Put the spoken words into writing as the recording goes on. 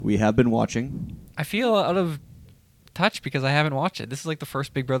We have been watching. I feel out of touch because I haven't watched it. This is like the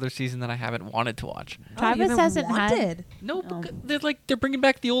first Big Brother season that I haven't wanted to watch. Travis hasn't had. No, they're bringing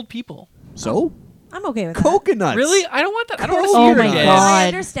back the old people. So? I'm okay with that. Coconuts. Really? I don't want that. I don't want to see Oh her my again. God. I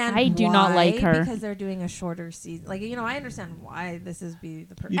understand. I do not like her. because they're doing a shorter season. Like I understand why this is the.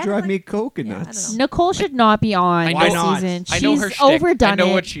 You drive me coconuts. Yeah, Nicole should not be on Why this not? season. I know She's her shtick. overdone I know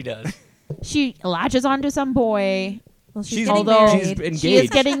it. what she does. She latches onto some boy. Well, She's getting although she's married. engaged. She is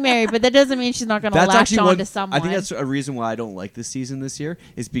getting married, but that doesn't mean she's not going to That's latch actually on one. to someone. I think that's a reason why I don't like this season this year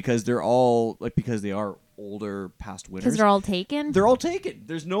is because they're all because they are older past winners. because they're all taken. They're all taken.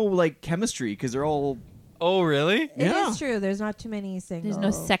 There's no like chemistry because they're all. Oh, really? It Yeah. is true. There's not too many singles. There's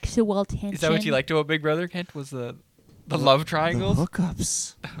no sexual tension. Is that what you liked about Big Brother, Kent? Was the love triangles? The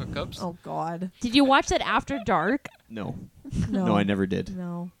hookups. Hookups? Oh God. Did you watch that After Dark? No. No. No, I never did.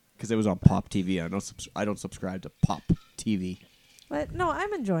 No. Because it was on Pop TV. I don't subscribe to Pop TV. But no,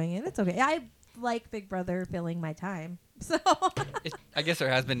 I'm enjoying it. It's okay. I like Big Brother filling my time. So I guess there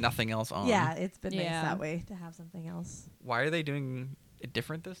has been nothing else on. yeah, it's been nice Yeah. that way to have something else. Why are they doing it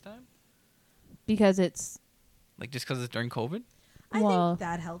different this time? Because it's Like just because it's during COVID? I Well- think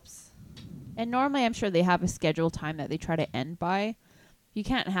that helps. and normally I'm sure they have a scheduled time that they try to end by. You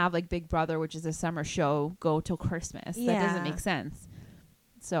can't have like Big Brother, which is a summer show, go till Christmas. That doesn't Yeah. make sense.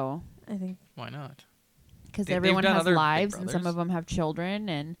 So I think Why not? because They've everyone done has other Big lives and some Brothers. of them have children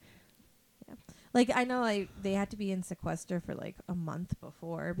and I know they had to be in sequester for like a month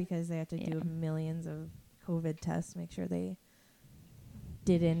before because they had to do millions of COVID tests, make sure they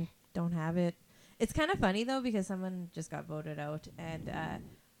don't have it. It's kind of funny though because someone just got voted out, and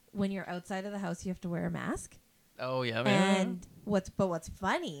when you're outside of the house, you have to wear a mask. Oh, yeah, man. And what's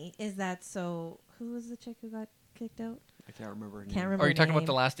funny is that who was the chick who got kicked out? I can't remember her name. Can't remember. Are you her talking about name.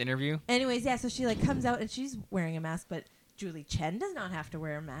 the last interview? Anyways, yeah. So she comes out and she's wearing a mask, but Julie Chen does not have to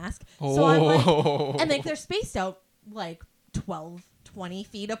wear a mask. So I'm like, and they're spaced out like 12, 20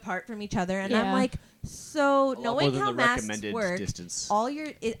 feet apart from each other, and I'm Yeah. like, so A lot more knowing than how the masks recommended work, distance.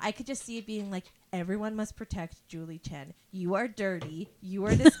 I could just see it being like everyone must protect Julie Chen. You are dirty. You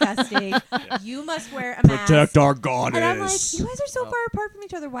are disgusting. You must wear a mask. Protect our goddess. And I'm like, you guys are so far apart from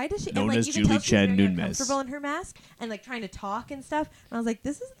each other. Why does she? Known and as you can Julie tell she's Chen very Nunez. uncomfortable in her mask and trying to talk and stuff. And I was like,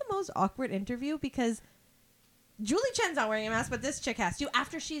 this is the most awkward interview because Julie Chen's not wearing a mask, but this chick has to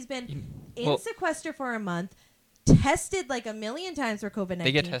after she's been in sequester for a month, tested like a million times for COVID-19.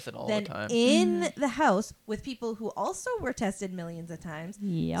 They get tested all the then time. in the house with people who also were tested millions of times.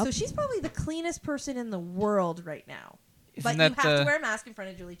 Yep. So she's probably the cleanest person in the world right now. Isn't But you that have to wear a mask in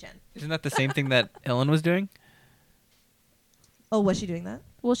front of Julie Chen. Isn't that the same thing that Ellen was doing? Oh, was she doing that?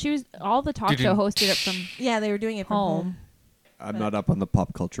 well, she was all the talk show hosted it from Yeah, they were doing it from home. home. I'm not up on the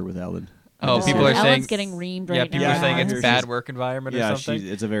pop culture with Ellen. Oh, just people said- are Ellen's saying getting reamed yeah, right people now. are saying Yeah, it's she's- bad work environment Yeah, or something.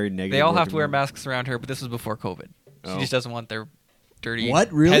 it's a very negative. They all have work to wear environment. masks around her, but this was before COVID. She Oh. just doesn't want their dirty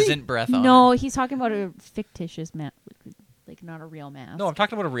What? Really? peasant breath on No, her. he's talking about a fictitious mask, like not a real mask. No, I'm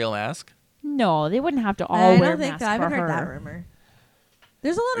talking about a real mask. No, they wouldn't have to all I wear don't think masks so. I haven't for heard that her. rumor.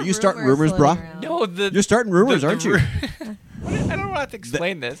 There's a lot Are of you starting rumors, floating brah? around. No, You're starting rumors, aren't you? I don't want to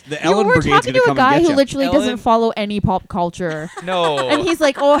explain this. The You Ellen were Brigade's talking gonna to a come guy and who get you. literally Ellen- doesn't follow any pop culture. No. And he's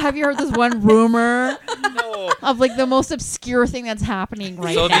like, "Oh, have you heard this one rumor no. of like the most obscure thing that's happening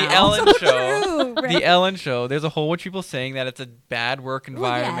right So now?" the Ellen show, True, right? the Ellen show. There's a whole bunch of people saying that it's a bad work Well,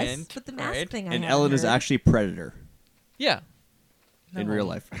 environment. yes, but the mask right? thing I And haven't Ellen is heard. actually Predator Yeah. in No. real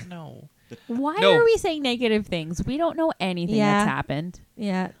life. No. Why No. are we saying negative things? We don't know anything Yeah. that's happened.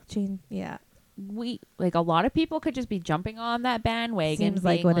 Yeah. We like a lot of people could just be jumping on that bandwagon. Seems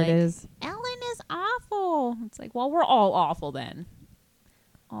like being what it is. Ellen is awful. It's like, well, we're all awful then.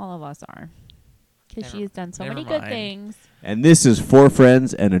 All of us are, because Never- she has done so never many good mind. things. And this is Four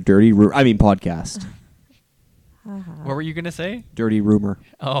Friends and a Dirty podcast. What were you gonna say? Dirty rumor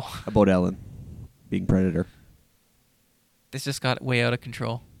Oh, about Ellen being Predator. this just got way out of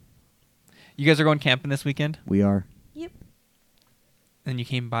control. You guys are going camping this weekend, We are. Yep. and you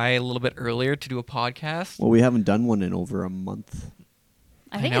came by a little bit earlier to do a podcast. Well, we haven't done one in over a month.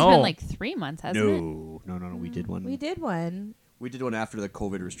 I I think it's know. been like 3 months, hasn't it? No. We did one. We did one. We did one after the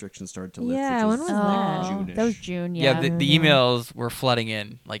COVID restrictions started to lift. Yeah, which when was Oh, that? June-ish. that was June. Yeah, Yeah, the emails were flooding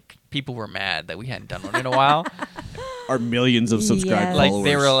in. Like people were mad that we hadn't done one in a while. Our millions of subscribed Yes. Like followers.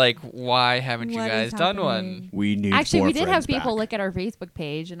 they were like, "Why haven't you What guys is done one?" happening? We need. actually, Four we did have Friends people back. look at our Facebook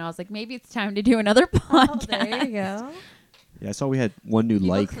page, and I was like, maybe it's time to do another Oh, podcast. there you go. Yeah, I saw we had one new People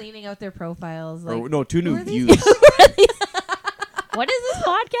like. cleaning out their profiles. Or, Like, no, 2 who new are these views. What is this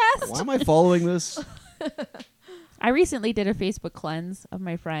podcast? Why am I following this? I recently did a Facebook cleanse of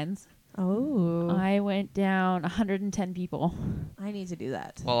my friends. Oh, I went down 110 people. I need to do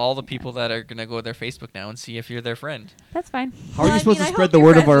that. Well, all the people that are gonna go to their Facebook now and see if you're their friend. That's fine. How are you supposed to I spread hope the you're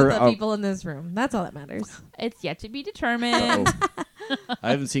word of friends with our? the people in this room? That's all that matters. It's yet to be determined. Uh-oh. I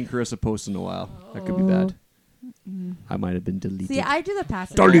haven't seen Carissa post in a while. That could be bad. I might have been deleted. See, I do the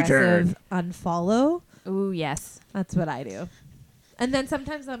passive Deleted. aggressive unfollow. Ooh, yes. That's what I do. And then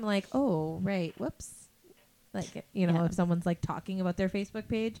sometimes I'm like, oh, right, whoops. Like, you know, Yeah. if someone's like talking about their Facebook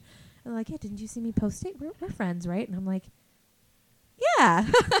page, and like, yeah, didn't you see me post it? We're friends, right? And I'm like, yeah.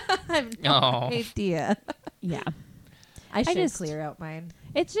 I have no Oh. idea. Yeah. I should just- clear out mine.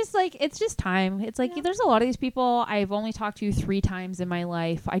 It's just like, it's just time. It's like, Yeah. there's a lot of these people I've only talked to 3 times in my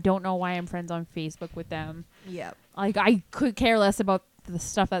life. I don't know why I'm friends on Facebook with them. Yep. Like, I could care less about the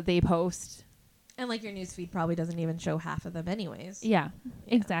stuff that they post. And like your newsfeed probably doesn't even show half of them anyways. Yeah,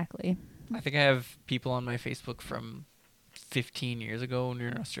 exactly. I think I have people on my Facebook from 15 years ago when we were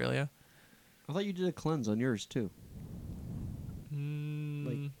in Australia. I thought you did a cleanse on yours too,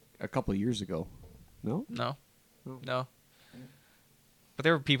 Mm, a couple of years ago. No. no, Oh. no. But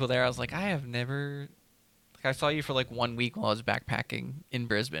there were people there. I was like, I have never. Like, I saw you for like 1 week while I was backpacking in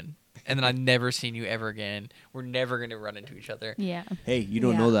Brisbane, and then I've never seen you ever again. We're never gonna run into each other. Yeah. Hey, you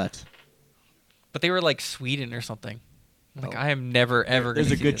don't Yeah. know that. But they were like Sweden or something. Like Oh. I am never ever. There's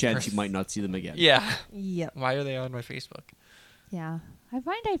gonna a see good this chance person. you might not see them again. Yeah. Yep. Why are they on my Facebook? Yeah. I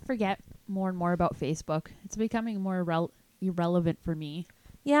find I forget more and more about Facebook. It's becoming more irrelevant for me.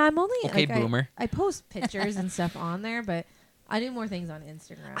 Yeah, I'm only Okay, like, boomer. I post pictures and stuff on there, but I do more things on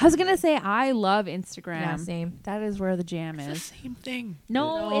Instagram. I was going to say, I love Instagram. Yeah, same. That is where the jam It's the is. same thing.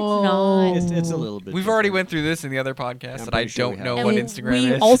 No, No. it's not. It's a little bit. We've already different. went through this in the other podcast I'm that I pretty sure we don't know have. what And Instagram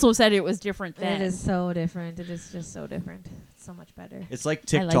we is. also said it was different then. It is so different. It is just so different. It's so much better. It's like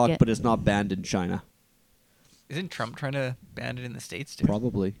I like TikTok, it. but it's not banned in China. Isn't Trump trying to ban it in the States too?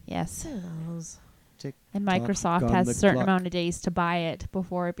 Probably. Yes. Who knows? And TikTok Microsoft on has the a certain clock. amount of days to buy it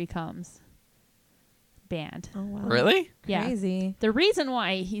before it becomes banned. Oh wow. Really? Yeah. Crazy. The reason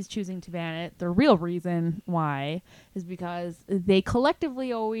why he's choosing to ban it, the real reason why, is because they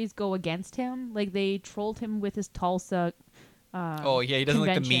collectively always go against him. Like, they trolled him with his Tulsa. Oh yeah, he doesn't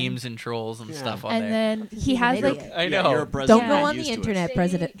like the convention. memes and trolls and Yeah. stuff on And there. then He's he an has idiot. like I Yeah, know. you're a president. Don't Yeah. go on Used the to it. internet,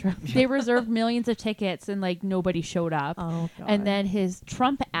 President Trump. they reserved millions of tickets and like nobody showed up. Oh god. And then his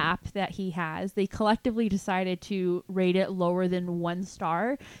Trump app that he has, they collectively decided to rate it lower than 1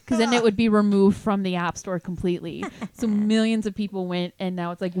 star because then it would be removed from the App Store completely. So millions of people went, and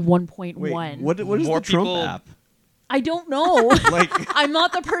now it's like 1.1. Wait, what is More the Trump people- app? I don't know. Like, I'm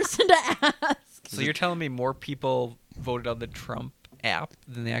not the person to ask. So you're telling me more people voted on the Trump app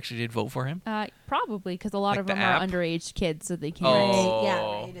than they actually did vote for him? Probably because a lot Like of the them app? are underage kids, so they can't. Oh. Right.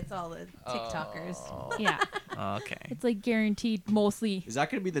 Yeah. Right. It's all the TikTokers. Oh, Yeah, okay. it's like guaranteed. Mostly, is that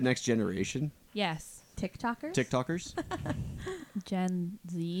going to be the next generation? yes, TikTokers. TikTokers? Gen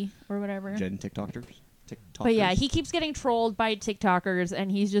Z or whatever. Gen TikTokers? TikTokers? But yeah, he keeps getting trolled by TikTokers,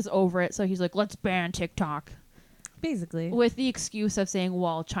 and he's just over it. So he's like, "Let's ban TikTok," Basically. with the excuse of saying,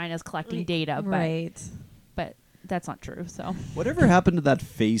 "Well, China's collecting data," Right. but that's not true. So Whatever happened to that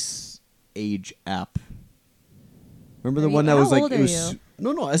Face Age app? Remember the Are one you- that was how like old it are was you?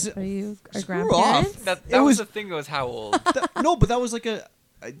 no as it, Are you our Screw grandparents? off. That It was was- the thing. Was how old? no, but that was like a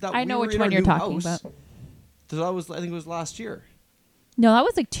that I we know were which in one our you're new talking house. about. So that was I think it was last year. no, that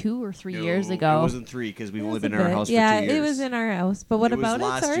was like 2 or 3 years No, ago. It wasn't 3 because we've only That's been a in our bit. house yeah, for 2 years. it was in our house. But what It was about it?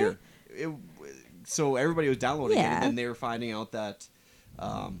 last Sorry. year. So everybody was downloading it, Yeah. and then they were finding out that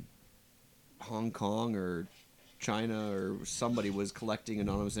Hong Kong or China or somebody was collecting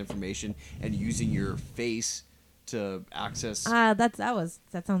anonymous information and using your face to access.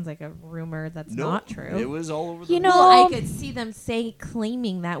 That sounds like a rumor that's No, not true. It was all over the You know, Well, world. I could see them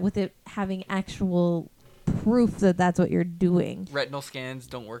claiming that with it having actual proof that that's what you're doing. Retinal scans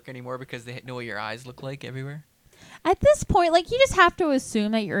don't work anymore because they know what your eyes look like everywhere. At this point, like, you just have to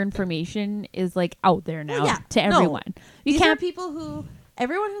assume that your information is like out there now Well, yeah. to No. everyone. You These are can't. people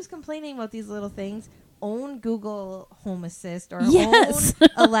everyone who's complaining about these little things own Google Home Assist or Yes. own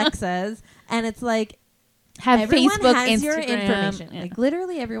Alexas, and it's like have everyone Facebook, has Instagram. your information. Yeah. Like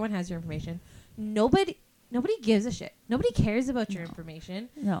literally everyone has your information. Nobody gives a shit. Nobody cares about your information.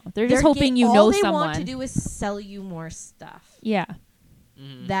 No, they're just hoping you know all they someone. want to do is sell you more stuff. Yeah.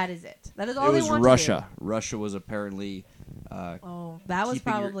 Mm-hmm. That is it. That is all It they was want Russia. Russia was apparently to do. Oh, that was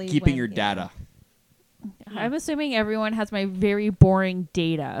probably keeping when- your yeah. data. I'm assuming everyone has my very boring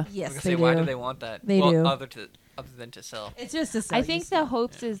data. I Yes, was gonna they say, do. why do they want that? They well, do. Other than to sell. It's just to sell I you think the stuff.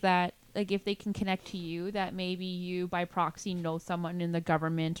 hopes is that, like, if they can connect to you, that maybe you by proxy know someone in the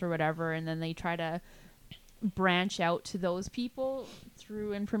government or whatever, and then they try to branch out to those people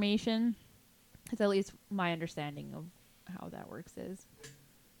through information. That's at least my understanding of how that works is.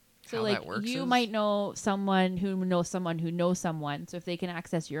 So How like that works you is? might know someone who knows someone who knows someone. So if they can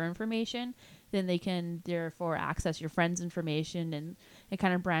access your information, then they can therefore access your friend's information, and it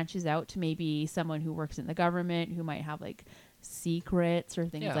kind of branches out to maybe someone who works in the government who might have like secrets or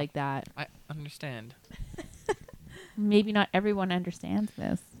things Yeah. like that. I understand. Maybe not everyone understands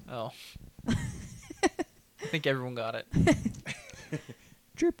this. Oh. I think everyone got it.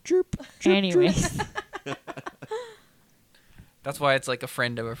 Drip, drip. Anyways, That's why it's like a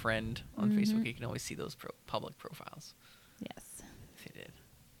friend of a friend on Mhm. Facebook. You can always see those public profiles. yes. They did.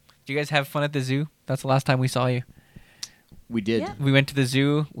 Do you guys have fun at the zoo? That's the last time we saw you. We did. Yeah. We went to the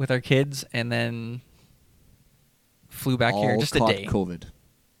zoo with our kids and then flew back here All just a caught day. COVID.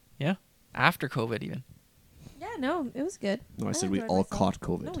 Yeah. After COVID even. Yeah, no, it was good. No, I said we enjoyed all myself. caught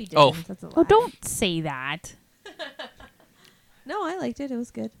COVID. No, we didn't. Oh. That's a lie. Oh, don't say that. No, I liked it. It was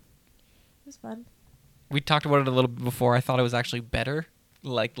good. It was fun. We talked about it a little bit before. I thought it was actually better.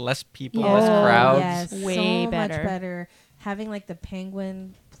 Like less people, Yeah. less Oh, crowds. Yes, Way so better. much better. Having like the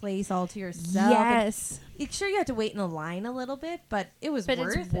penguin place all to yourself. Yes. And, sure, you had to wait in a line a little bit, but it was But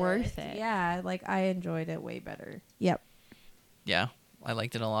it's worth worth it. Yeah, like I enjoyed it way better. Yep. Yeah. I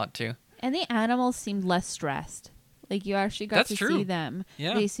liked it a lot too. And the animals seemed less stressed. Like you actually got That's to true. see them.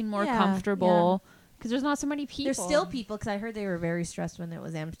 Yeah. They seem more Yeah, comfortable because there's not so many people. There's still people because I heard they were very stressed when it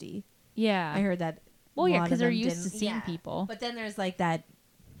was empty. Yeah. I heard that. Well, a yeah, lot because of they're them used to didn't- seeing yeah. people. But then there's like that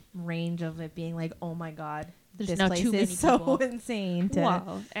range of it being like, oh my god, There's this now place too many is so people. insane. To,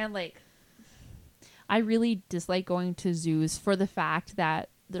 Wow. And like, I really dislike going to zoos for the fact that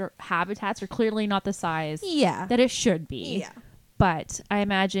their habitats are clearly not the size Yeah. that it should be. Yeah. But I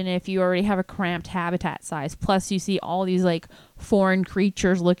imagine if you already have a cramped habitat size, plus you see all these like foreign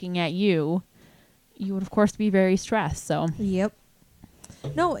creatures looking at you, you would of course be very stressed. So Yep.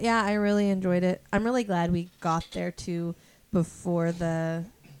 No, yeah, I really enjoyed it. I'm really glad we got there too before the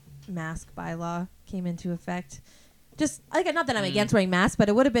mask bylaw came into effect. Just like not that I'm against wearing masks, but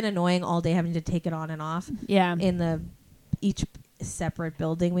it would have been annoying all day having to take it on and off yeah, in the each separate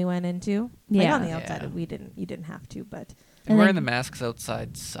building we went into. Like Yeah. on the outside, Yeah. You didn't have to, but And And wearing then- the masks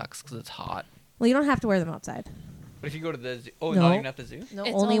outside sucks because it's hot. well, you don't have to wear them outside. But if you go to the zoo, No. not even at the zoo. No,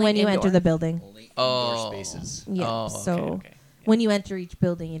 It's only only when you indoor. enter the building. Only Oh. indoor spaces. Yeah. Oh, okay, so okay. when you enter each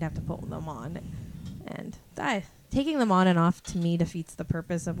building, you'd have to put them on, and taking them on and off to me defeats the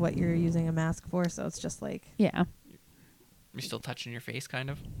purpose of what you're using a mask for. So it's just like, yeah. You're still touching your face, kind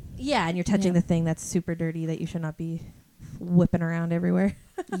of. yeah, and you're touching Yeah. the thing that's super dirty that you should not be whipping around everywhere.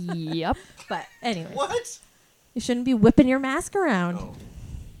 Yep. But anyway, What? you shouldn't be whipping your mask around. Oh.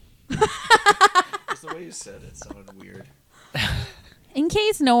 Just the way you said it sounded weird. In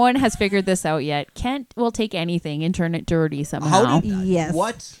case no one has figured this out yet, Kent will take anything and turn it dirty somehow. How did Yes.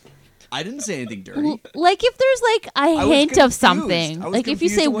 What? I didn't say anything dirty. Like if there's like a was hint of confused. something, I was like if you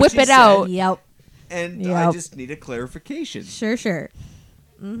confused say at what whip she it said. out, Yep. And Yep. I just need a clarification. Sure.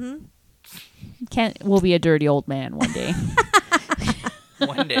 Mm-hmm. Kent will be a dirty old man one day.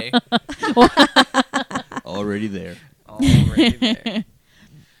 One day. Already there. Already there.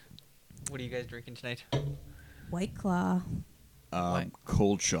 What are you guys drinking tonight? White Claw.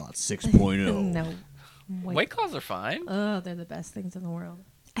 Cold shot 6.0. No. White Claws are fine. Oh, they're the best things in the world.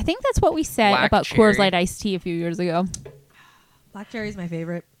 I think that's what we said Black about cherry. Coors Light iced tea a few years ago. Black cherry is my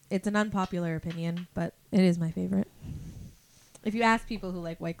favorite. It's an unpopular opinion, but it is my favorite. If you ask people who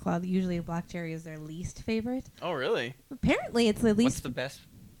like White Claw, usually black cherry is their least favorite. Oh, really? Apparently, it's the What's least the best?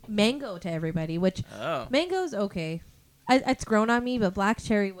 mango to everybody, which Oh. mango's okay. It's grown on me, but black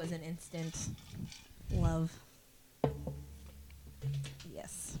cherry was an instant love.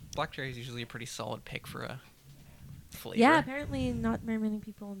 Yes. Black cherry is usually a pretty solid pick for a flavor. Yeah, apparently not very many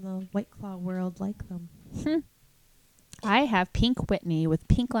people in the White Claw world like them. I have pink Whitney with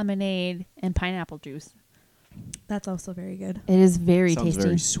pink lemonade and pineapple juice. That's also very good. It is very Sounds tasty.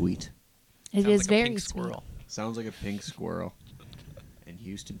 very sweet. It Sounds is like a very pink sweet. squirrel. Sounds like a pink squirrel. And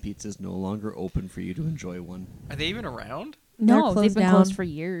Houston Pizza's no longer open for you to enjoy one. Are they even around? No, They're they've been closed closed down. for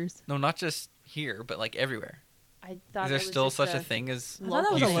years. No, not just here, but like everywhere. I thought Is there still such a thing as? I thought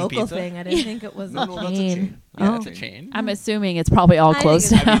that was a Houston local Pizza? thing. I didn't think it was No, a no, chain. that's a chain. Yeah, Oh. that's a chain. I'm assuming it's probably all I think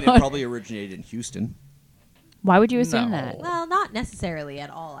closed it's- I mean, down. it probably originated in Houston. Why would you assume No. that? Well, not necessarily at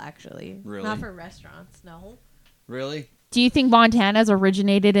all, actually. Really? Not for restaurants, no. Really? Do you think Montana's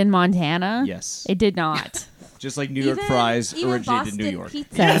originated in Montana? Yes. It did not. Just like New York fries even originated in New Boston York.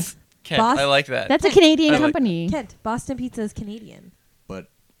 Pizza. Yes, Kent, Bos- I like that. That's a Canadian I like company. Kent, Boston Pizza is Canadian. But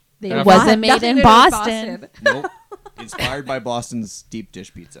They It wasn't made nothing in to do with Boston. nope. Inspired by Boston's deep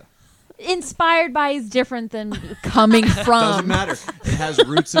dish pizza. Inspired by is different than coming Doesn't from. matter. It has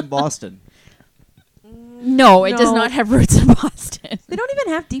roots in Boston. No, it does No. not have roots in Boston. They don't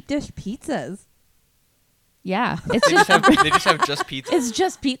even have deep dish pizzas. Yeah, it's They just just have just pizza. it's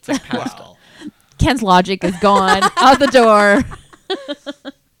just pizza. pasta. Well, Ken's logic is gone out the door.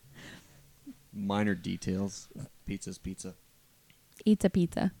 minor details. Pizza's pizza. Eats a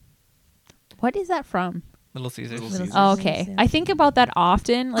pizza. What is that from? Little Caesars. Little Little Caesars. Oh, Caesars, okay, yeah. I think about that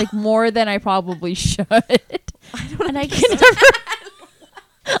often, like more than I probably should. I don't And I can never.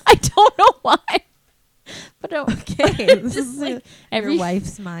 I don't know why. But Okay, this just is like your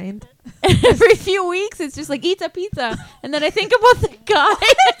wife's mind. every few weeks, it's just like eats a pizza, and then I think about the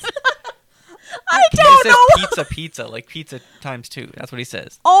guys. I He don't says know. pizza, like pizza times 2. That's what he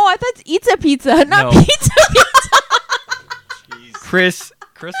says. Oh, I thought it's eats a pizza, not No. pizza. Jeez.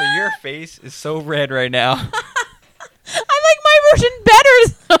 Krista, your face is so red right now. I like my version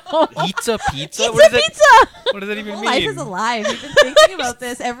better. though. Eats a pizza? Eats What a does that- pizza. What does that even Well, mean? life is alive. You've been thinking about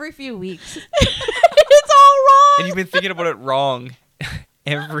this every few weeks. It's all wrong. And you've been thinking about it wrong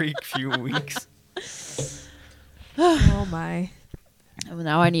every few weeks. Oh my! Well,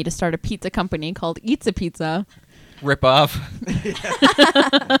 now I need to start a pizza company called Eats a Pizza. Rip off.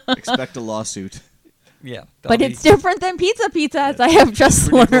 Expect a lawsuit. Yeah. But that'll it's different than pizza, as I have just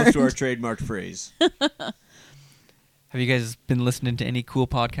Pretty close learned. to our trademarked phrase. Have you guys been listening to any cool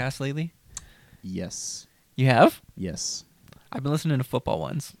podcasts lately? Yes. You have? Yes. I've been listening to football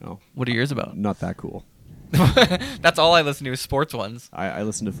ones. Oh. What are yours about? Not that cool. That's all I listen to is sports ones. I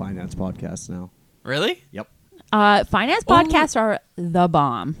listen to finance podcasts now. Really? Yep. Finance Oh. podcasts are the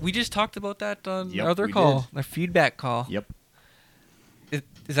bomb. We just talked about that on Yep, our other we call, did. our feedback call. Yep.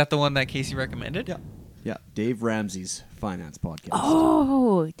 Is that the one that Casey recommended? Yeah. Yeah. Dave Ramsey's finance podcast.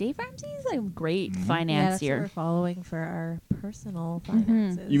 Oh, Dave Ramsey's a great Yeah, that's what we're financier. following for our personal Mhm.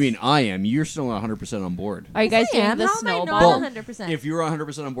 finances. You mean I am? You're still not 100% on board. Are you guys Yes, I doing am. the How am I snowball? not 100%? If you were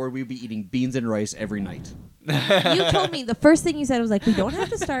 100% on board, we'd be eating beans and rice every night. You told me the first thing you said was like, we don't have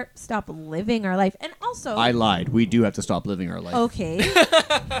to stop living our life, and also I lied. We do have to stop living our life. okay.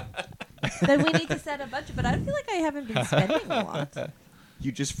 Then we need to set a budget, but I feel like I haven't been spending a lot.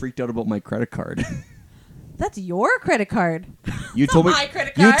 You just freaked out about my credit card. That's your credit card. You told me. my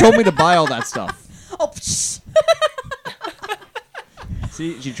credit You card. told me to buy all that stuff. Oh, psh.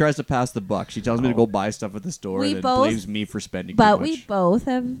 See, she tries to pass the buck. She tells me to go buy stuff at the store We and then both- blames me for spending But too much. we both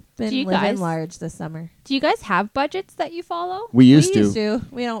have been Do you living guys- large this summer. Do you guys have budgets that you follow? We used we to. used to.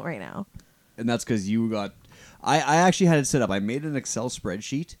 We don't right now. And that's because you got. I actually had it set up. I made an Excel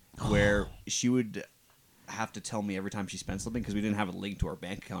spreadsheet where she would have to tell me every time she spent something because we didn't have a link to our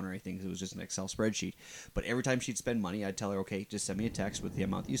bank account or anything. 'Cause it was just an Excel spreadsheet. But every time she'd spend money, I'd tell her, okay, just send me a text with the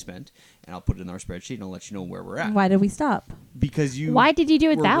amount that you spent, and I'll put it in our spreadsheet and I'll let you know where we're at. Why did we stop? Because you. Why did you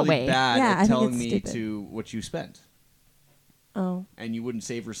do it were that really way? Bad Yeah, I at think telling it's me stupid. to what you spent, Oh, and you wouldn't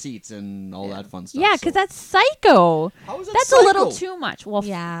save receipts and all that fun stuff. Yeah, because that's psycho. how is that That's a little psycho? too much. Well,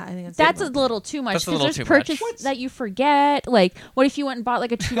 yeah. I think it's that's too a much. little too much. That's a Because little there's too much. purchases What? that you forget. Like, what if you went and bought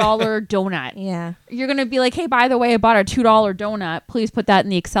like a $2 donut? Yeah. You're gonna be like, hey, by the way, I bought a $2 donut. Please put that in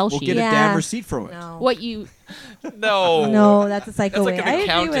the Excel We'll sheet. get a Yeah. damn receipt from it. No. What you? No. No, that's a psycho That's like way. an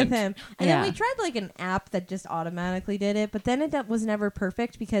I agree with accountant. him. And Yeah. then we tried like an app that just automatically did it, but then it was never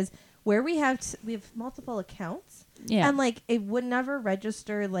perfect because where we have multiple accounts, Yeah. and like it would never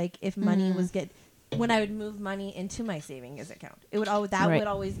register like if money Mhm. was when I would move money into my savings account. It would always Right. would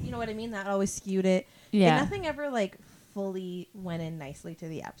always, you know what I mean? That always skewed it. And yeah. nothing ever like fully went in nicely to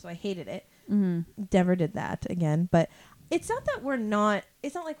the app, so I hated it. Mhm. Never did that again. But it's not that we're not.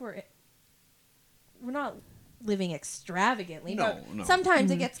 It's not like we're not living extravagantly. No, but no.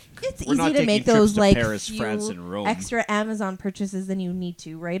 Sometimes Mhm. it's We're not easy to taking make trips those to like Paris, few France, and Rome. extra Amazon purchases than you need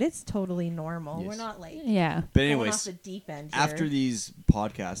to. Right? It's totally normal. Yes. We're not like Yeah. But going off anyways, the deep end. Here. after these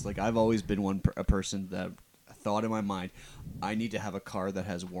podcasts, like I've always been a person that thought in my mind, I need to have a car that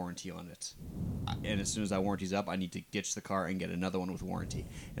has warranty on it, and as soon as that warranty's up, I need to ditch the car and get another one with warranty,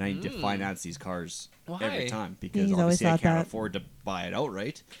 and I need to finance these cars every Why? time because He's always obviously I thought can't that. afford to buy it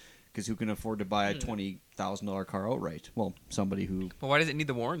outright. Because who can afford to buy a $20,000 car outright? Well, somebody who But why does it need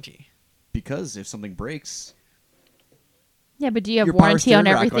the warranty? because if something breaks, Yeah, but do you have your power warranty on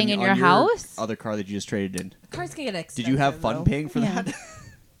steering rack everything in on your house? other car that you just traded in. cars can get expensive. Did you have fun though. paying for Yeah. that?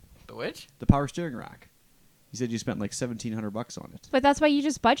 The which? The power steering rack. You said you spent like $1,700 on it. But that's why you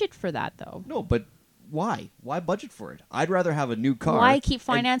just budget for that, though. No, but why? Why budget for it? I'd rather have a new car. Why keep and-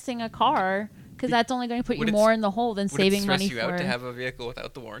 financing a car? Because Be- that's only going to put Would you it more s- in the hole than Would saving it stress money you for. out to have a vehicle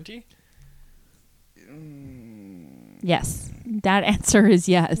without the warranty? Yes, that answer is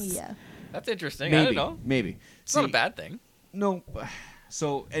yes. Yeah. That's interesting. I Maybe. don't know. Maybe. It's not a bad thing. No.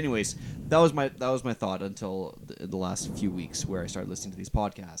 So, anyways, that was my thought until the last few weeks where I started listening to these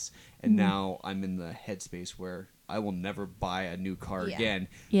podcasts, and now I'm in the headspace where I will never buy a new car Yeah. again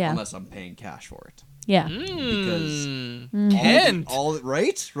Yeah. unless I'm paying cash for it. Yeah. Hint. All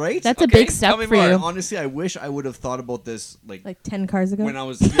right. That's a Okay, big step tell me for more. you. Honestly, I wish I would have thought about this Like 10 cars ago. when I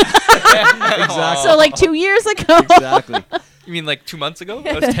was exactly. So like 2 years ago. Exactly. You mean like 2 months ago?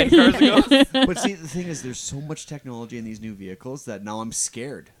 That was 10 cars ago? But see, the thing is, there's so much technology in these new vehicles that now I'm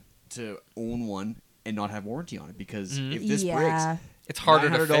scared to own one and not have warranty on it because if this Yeah. breaks, It's harder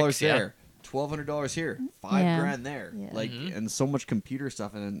to $900 fix. Yeah. there, $1,200 here, Yeah. $5,000 there, Yeah. like and so much computer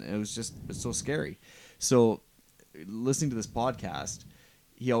stuff, and it's so scary. So, listening to this podcast,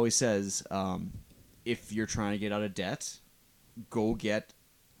 he always says, if you're trying to get out of debt, go get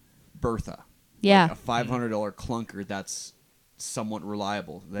Bertha. Yeah. Like a $500 clunker that's somewhat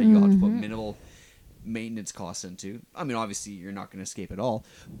reliable that you'll have to put minimal maintenance costs into. I mean, obviously you're not going to escape it all,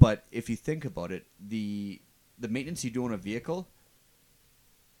 but if you think about it, the maintenance you do on a vehicle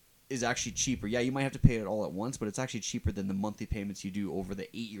is actually cheaper. Yeah, you might have to pay it all at once, but it's actually cheaper than the monthly payments you do over the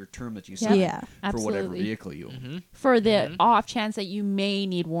 8-year term that you sign Yeah. for whatever Absolutely. vehicle you own. For the off chance that you may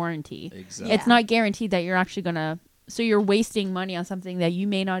need warranty. Exactly. It's not guaranteed that you're actually going to. So you're wasting money on something that you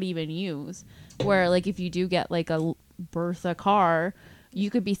may not even use. Where, like, if you do get, like, a Bertha car, you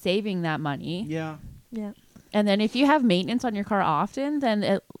could be saving that money. Yeah. Yeah. And then if you have maintenance on your car often, then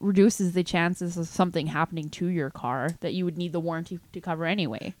it reduces the chances of something happening to your car that you would need the warranty to cover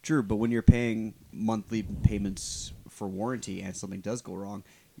anyway. True, but when you're paying monthly payments for warranty and something does go wrong,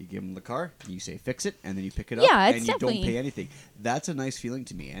 you give them the car, you say fix it, and then you pick it up, Yeah, it's and you don't definitely- pay anything. That's a nice feeling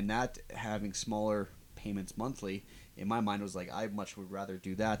to me, and that having smaller payments monthly, in my mind, was like I much would rather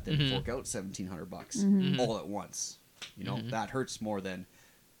do that than fork out $1,700 all at once. You know, that hurts more than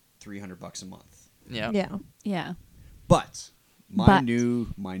 $300 a month. Yeah. Yeah. Yeah. But my But- new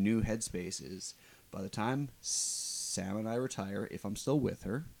headspace is by the time Sam and I retire, if I'm still with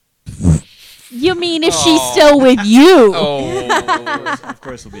her. You mean if Oh. she's still with you? Oh. Of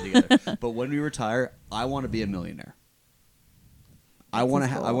course we'll be together. But when we retire, I want to be a millionaire. I want to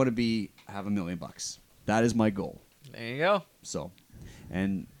his goal. have $1 million. That is my goal. There you go. So,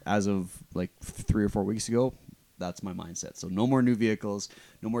 and as of like 3 or 4 weeks ago, that's my mindset. So no more new vehicles,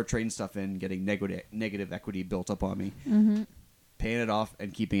 no more trading stuff in, getting negative equity built up on me, paying it off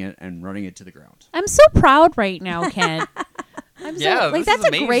and keeping it and running it to the ground. I'm so proud right now, Ken. I'm so, Yeah, like this is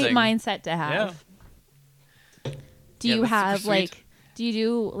that's a great amazing. mindset to have. Yeah. Do Yeah, you that's super have sweet. like do you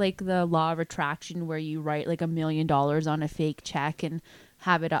do like the law of attraction where you write like $1 million on a fake check and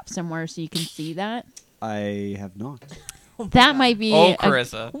have it up somewhere so you can see that? I have not. That might be Oh, a-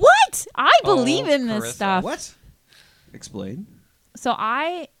 Carissa. What? I believe in this Carissa. stuff. What? Explain. So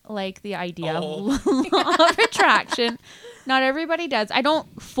I like the idea Oh. of law of attraction. Not everybody does. I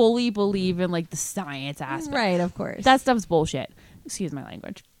don't fully believe in like the science aspect. Right, of course. That stuff's bullshit. Excuse my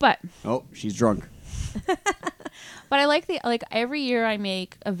language. But Oh, she's drunk. I like every year I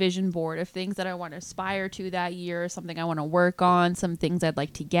make a vision board of things that I want to aspire to that year, something I want to work on, some things I'd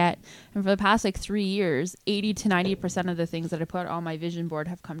like to get. And for the past like 3 years, 80 to 90% of the things that I put on my vision board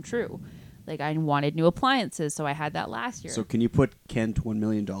have come true. Like I wanted new appliances, so I had that last year. So can you put Ken to $1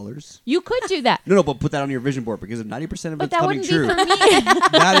 million? You could do that. No, but put that on your vision board because if 90% of But it's that coming wouldn't true, be for me.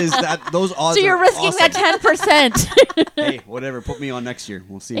 those odds. So you're are risking awesome. that 10%. Hey, whatever. Put me on next year.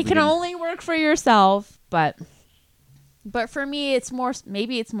 We'll see. If It we can only work for yourself, but for me, it's more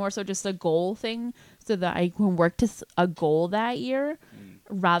so just a goal thing, so that I can work to a goal that year,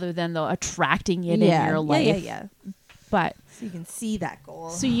 rather than the attracting it in your life. Yeah. But So you can see that goal.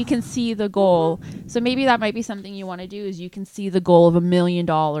 so you can see the goal. So maybe that might be something you want to do, is you can see the goal of $1 million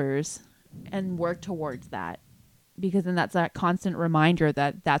and work towards that, because then that's that constant reminder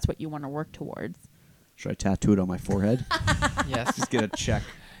that that's what you want to work towards. Should I tattoo it on my forehead? Yes. Just get a check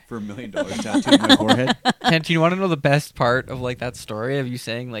for $1 million tattooed on my forehead. Kent, do you want to know the best part of like that story of you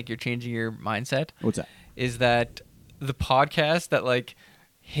saying like you're changing your mindset? What's that? Is that the podcast that like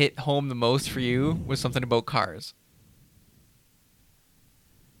hit home the most for you was something about cars?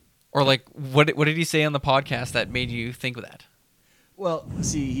 Or like what did he say on the podcast that made you think of that? Well,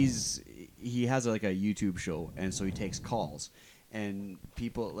 see, he has like a YouTube show, and so he takes calls, and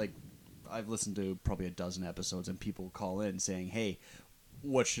people like I've listened to probably a dozen episodes, and people call in saying, "Hey,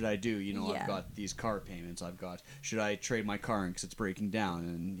 what should I do? You know, Yeah. I've got these car payments. Should I trade my car because it's breaking down?"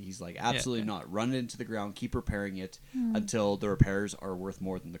 And he's like, "Absolutely Yeah. not. Run it into the ground. Keep repairing it until the repairs are worth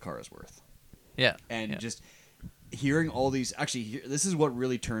more than the car is worth." Yeah. And yeah. just hearing all these, this is what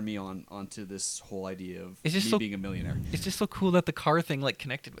really turned me onto this whole idea of It's me just so- being a millionaire. It's just so cool that the car thing like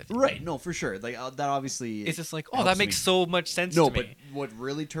connected with it. Right? No, for sure. Like that obviously. It's just like, oh, helps that makes me. so much sense No, to but me. what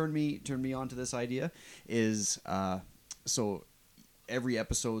really turned me onto this idea is so every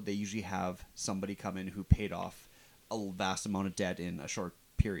episode they usually have somebody come in who paid off a vast amount of debt in a short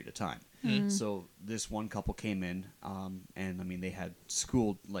period of time. So this one couple came in, and I mean they had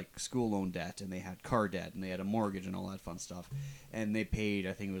school loan debt, and they had car debt, and they had a mortgage and all that fun stuff, and they paid,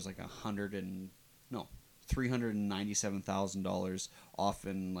 I think it was like $397,000 off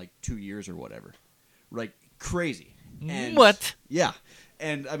in like 2 years or whatever, like crazy. And, What? Yeah,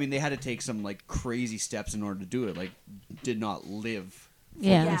 and I mean they had to take some like crazy steps in order to do it. Like, did not live. For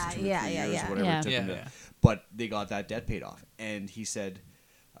Yeah. those Yeah, 2 or 3 yeah, years, yeah. whatever Yeah. it took them to. Yeah. But they got that debt paid off, and he said,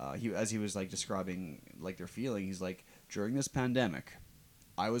 as he was like describing like their feeling, he's like, during this pandemic,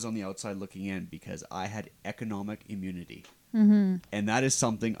 I was on the outside looking in because I had economic immunity, and that is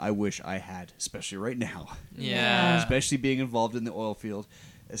something I wish I had, especially right now, Yeah. especially being involved in the oil field,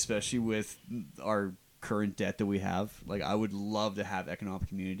 especially with our current debt that we have. Like, I would love to have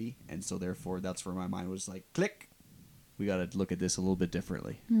economic immunity, and so therefore that's where my mind was like, click. We got to look at this a little bit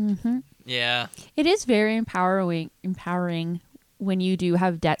differently. Yeah. It is very empowering when you do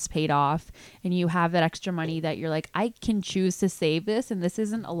have debts paid off and you have that extra money that you're like, I can choose to save this, and this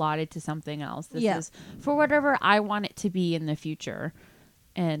isn't allotted to something else. This Yeah. is for whatever I want it to be in the future.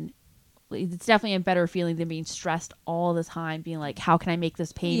 And it's definitely a better feeling than being stressed all the time, being like, how can I make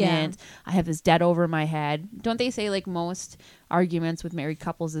this payment? I have this debt over my head. Don't they say like most arguments with married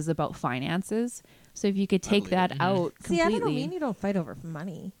couples is about finances? So if you could take believe that it. out See, I don't know. completely. Me and you don't fight over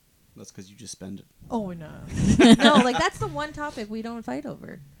money. That's because you just spend it. Oh no, no. Like that's the one topic we don't fight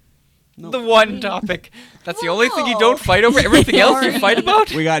over. No. The one topic. That's the only thing you No. don't fight over. Everything else you fight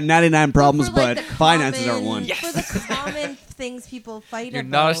about? We got 99 problems, For, like, but the finances common- aren't one. Yes. For the common things people fight You're about.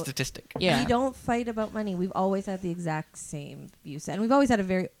 not a statistic. Yeah. We don't fight about money. We've always had the exact same views, and we've always had a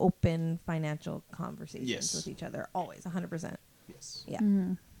very open financial conversations Yes. with each other. Always, 100%. Yes. Yeah.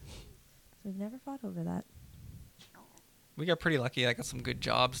 Mhm. We've never fought over that. We got pretty lucky. I got some good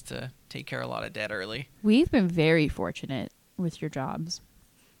jobs to take care of a lot of debt early. We've been very fortunate with your jobs.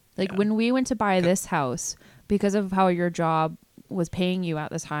 Like Yeah. when we went to buy this house, because of how your job was paying you at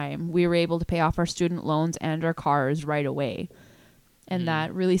the time, we were able to pay off our student loans and our cars right away. And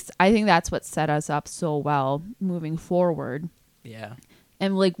that really, I think that's what set us up so well moving forward. Yeah.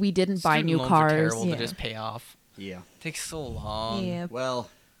 And like we didn't buy Student new loans cars. are terrible Yeah. to just pay off. Yeah. takes so long. Yeah. Well,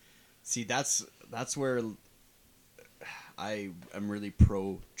 see, that's where I am really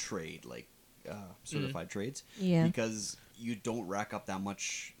pro trade, like certified trades. Yeah. Because you don't rack up that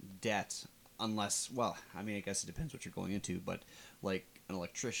much debt unless, well, I mean, I guess it depends what you're going into, but like an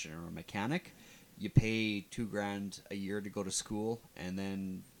electrician or a mechanic, you pay $2,000 a year to go to school, and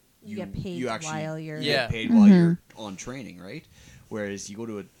then You get paid while you're- you Yeah. get paid while you're on training, right? Whereas you go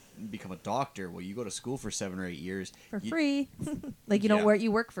to become a doctor, well, you go to school for 7 or 8 years For you- free. Like you don't Yeah. work.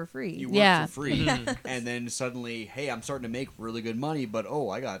 You work for free. You work Yeah. for free, and then suddenly, hey, I'm starting to make really good money, but oh,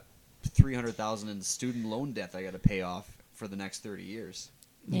 I got $300,000 in student loan debt I got to pay off for the next 30 years.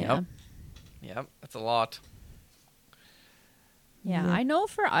 Yeah. Yep. Yep. That's a lot. Yeah. Yeah. I know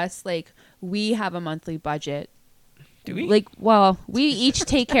for us, like we have a monthly budget. Do we? Like, well, we each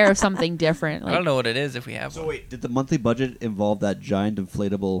take care of something different. I Like, don't know what it is if we have So one. wait, did the monthly budget involve that giant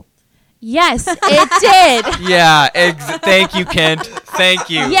inflatable? yes, it did. Yeah. Thank you, Kent. Thank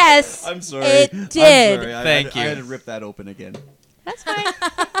you. Yes. I'm sorry, It I'm did. sorry. I Thank had, you. I had to rip that open again. That's fine.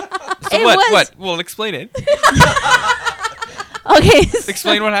 So It what? was- What? Well, explain it. Okay.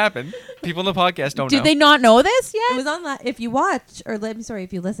 Explain what happened. People in the podcast don't Did know. they not know this It yet? was on that. If you watch, or let me sorry,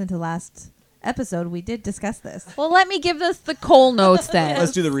 if you listen to last episode, we did discuss this. Well, let me give this the Cole notes then.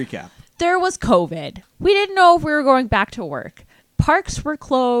 Let's do the recap. There was COVID. We didn't know if we were going back to work. Parks were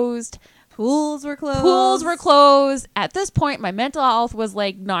closed. Pools were closed. Pools were closed. At this point, my mental health was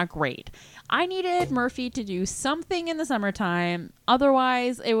like not great. I needed Murphy to do something in the summertime.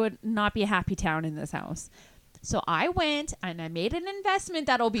 Otherwise, it would not be a happy town in this house. So I went and I made an investment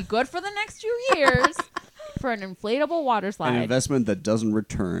that'll be good for the next few years for an inflatable water An slide. investment that doesn't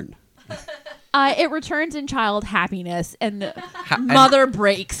return. It returns in child happiness and and- mother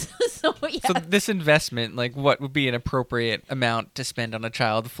breaks. So yeah. So this investment, like, what would be an appropriate amount to spend on a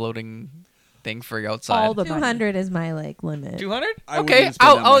child floating thing for your outside? all the money. 200 is my like limit. 200? I wouldn't Okay, even spend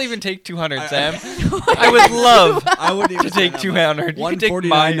that I'll much. even take 200, I- Sam. I would love I wouldn't even to take spend that much. 200. You can take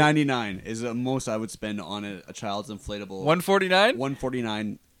mine. $149.99 is the most I would spend on a child's inflatable. 149.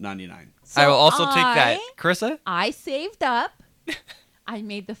 $149.99. So I will also take that. I- Carissa? I saved up. I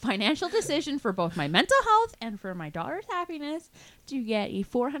made the financial decision for both my mental health and for my daughter's happiness to get a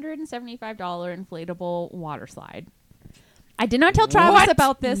 $475 inflatable water slide. I did not tell Travis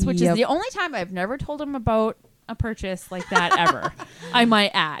about this, which is the only time I've never told him about a purchase like that ever. I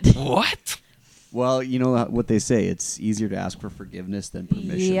might add. What? Well, you know what they say. It's easier to ask for forgiveness than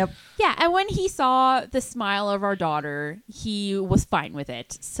permission. Yep. Yeah, and when he saw the smile of our daughter, he was fine with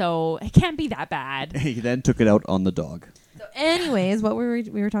it. So it can't be that bad. He then took it out on the dog. So, anyways, what we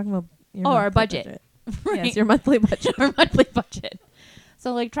were talking about? Your Oh, our monthly budget. Yes, your monthly budget. Our monthly budget.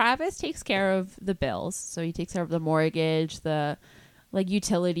 So like Travis takes care of the bills. So he takes care of the mortgage, the like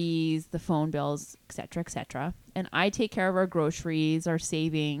utilities, the phone bills, etc., and I take care of our groceries, our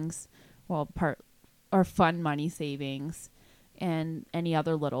savings, our fun money savings, and any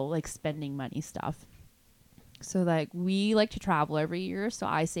other little like spending money stuff. So like we like to travel every year, so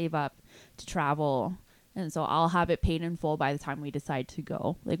I save up to travel, and so I'll have it paid in full by the time we decide to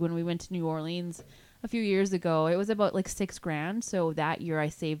go. Like when we went to New Orleans a few years ago, it was about like $6,000. So that year I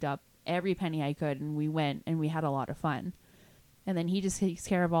saved up every penny I could, and we went and we had a lot of fun. And then he just takes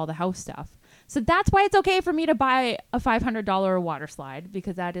care of all the house stuff. So that's why it's okay for me to buy a $500 water slide,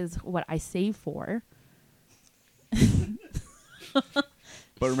 because that is what I save for.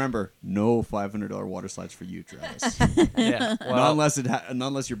 But remember, no $500 water slides for you, Travis. Yeah. Not Well,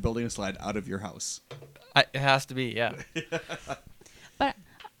 unless you're building a slide out of your house. it has to be. Yeah. But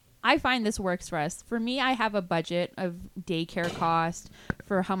I find this works for us. For me, I have a budget of daycare cost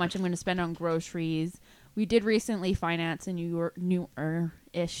for how much I'm going to spend on groceries. We did recently finance a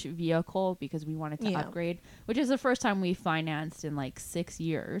newer-ish vehicle because we wanted to upgrade, which is the first time we financed in like 6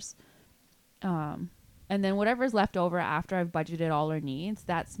 years. And then whatever's left over after I've budgeted all our needs,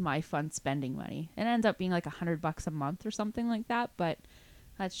 that's my fun spending money. It ends up being like $100 a month or something like that, but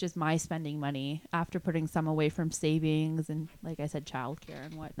that's just my spending money after putting some away from savings and, like I said, childcare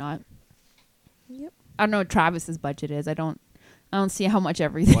and whatnot. Yep. I don't know what Travis's budget is. I don't see how much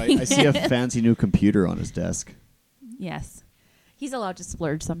everything Well, I see a fancy new computer on his desk. Yes. He's allowed to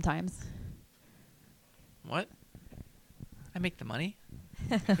splurge sometimes. What? I make the money.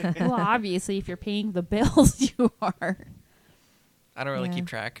 Well, obviously, if you're paying the bills, you are. I don't really Yeah. keep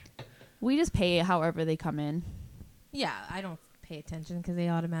track. We just pay however they come in. Yeah, I don't pay attention because they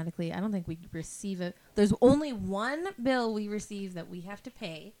automatically. I don't think we receive it. There's only one bill we receive that we have to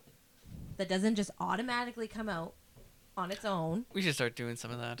pay that doesn't just automatically come out on its own. We should start doing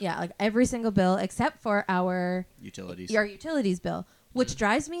some of that. Yeah, like every single bill except for our Utilities. bill, which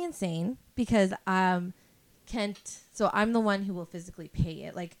drives me insane because Kent. So I'm the one who will physically pay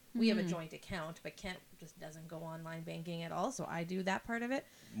it. Like we have a joint account, but Kent just doesn't go online banking at all, so I do that part of it.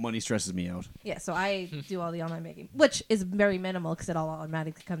 Money stresses me out. Yeah, so I do all the online banking, which is very minimal because it all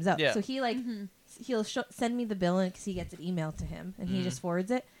automatically comes out. Yeah. So he he'll send me the bill because he gets it emailed to him, and he just forwards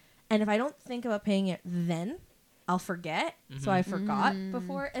it. And if I don't think about paying it, then I'll forget. So I forgot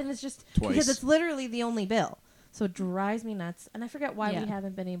before, and it's just Twice. because it's literally the only bill. So it drives me nuts, and I forget why Yeah. we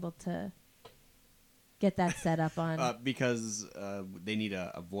haven't been able to get that set up on. Because they need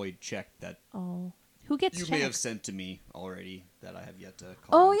a void check that Who gets you checks? may have sent to me already that I have yet to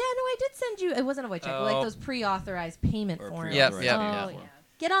call. Oh yeah, no, I did send you. It wasn't a void check, but like Oh. those pre-authorized payment Or forms. Yep, pre-authorized yep. payment Oh, form.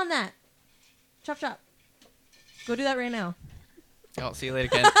 yeah. Get on that. Chop chop. Go do that right now. I'll see you later,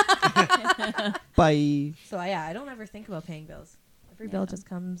 Ken. Bye. So yeah, I don't ever think about paying bills. Every bill just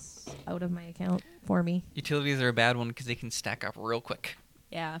comes out of my account for me. Utilities are a bad one because they can stack up real quick.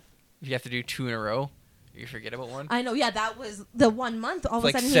 Yeah. If you have to do 2 in a row, you forget about one. I know. Yeah, that was the 1 month. All It's of a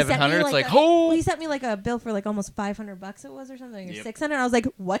like sudden, he sent me 700. It's like like, a, oh! well, he sent me like a bill for like almost $500. It was or something, or Yep. 600. I was like,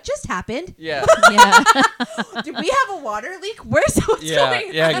 what just happened? Yeah. Yeah. Did we have a water leak? Where's what's Yeah,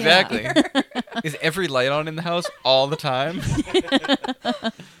 going yeah, on exactly. here? Is every light on in the house all the time?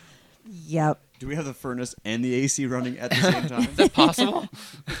 Yep. Do we have the furnace and the AC running at the same time? Is that possible?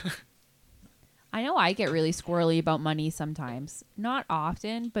 I know I get really squirrely about money sometimes. Not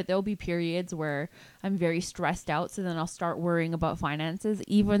often, but there'll be periods where I'm very stressed out, so then I'll start worrying about finances,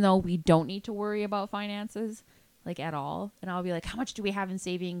 even though we don't need to worry about finances, like at all. And I'll be like, how much do we have in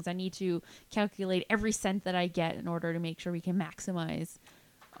savings? I need to calculate every cent that I get in order to make sure we can maximize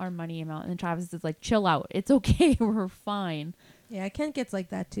our money amount. And Travis is like, chill out. It's okay. We're fine. Yeah, Kent gets like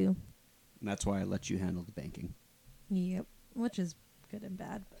that too. And that's why I let you handle the banking. Yep. Which is good and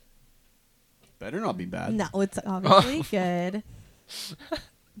bad. Better not be bad. No, it's obviously good.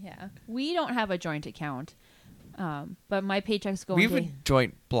 Yeah. We don't have a joint account, but my paychecks go We have into... a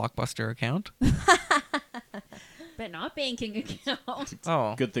joint Blockbuster account. But not banking account.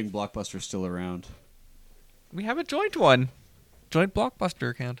 Oh. Good thing Blockbuster's still around. We have a joint one. Joint Blockbuster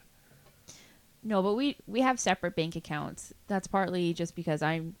account. No, but we have separate bank accounts. That's partly just because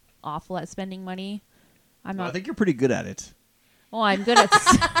I'm awful at spending money. I'm Well, I not. think you're pretty good at it. Oh, I'm good at.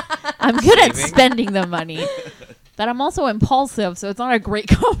 I'm good at Saving. spending the money, but I'm also impulsive, so it's not a great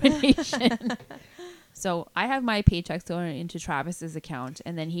combination. So I have my paychecks going into Travis's account,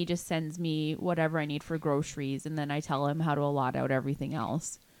 and then he just sends me whatever I need for groceries, and then I tell him how to allot out everything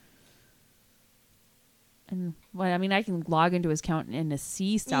else. And well, I mean, I can log into his account and to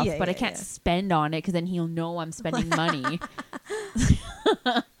see stuff, Yeah, but I yeah, can't yeah. spend on it because then he'll know I'm spending money.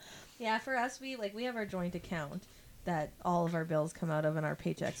 Yeah, for us, we have our joint account that all of our bills come out of and our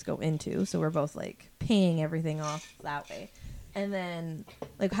paychecks go into. So we're both like paying everything off that way. And then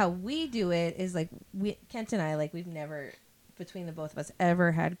like how we do it is like Kent and I, like we've never between the both of us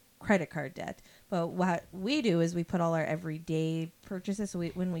ever had credit card debt. But what we do is we put all our everyday purchases. So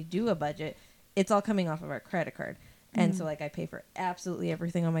when we do a budget, it's all coming off of our credit card. And so like I pay for absolutely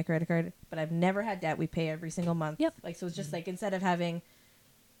everything on my credit card, but I've never had debt. We pay every single month. Yep. Like, so it's just like instead of having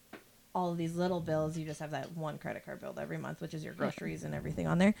all of these little bills, you just have that one credit card bill every month, which is your groceries and everything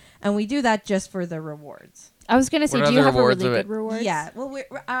on there. And we do that just for the rewards. I was gonna say, What do are you the have a rewards really of good it? reward? Yeah.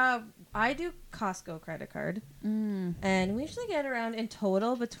 Well, I do Costco credit card, and we usually get around in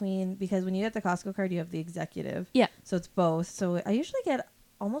total because when you get the Costco card, you have the executive. Yeah. So it's both. So I usually get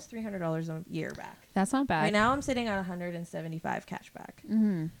almost $300 a year back. That's not bad. Right now, I'm sitting at 175 cash back.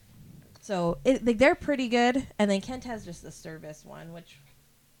 Mm-hmm. So they're pretty good. And then Kent has just the service one, which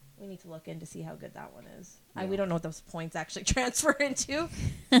we need to look in to see how good that one is. Yeah. We don't know what those points actually transfer into.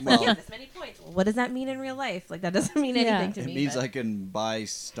 Well, You have this many points. Well, what does that mean in real life? Like, that doesn't mean Yeah. anything to it me. means but- I can buy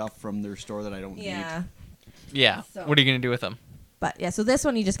stuff from their store that I don't Yeah. Yeah. So- What are you gonna do with them? But yeah, so this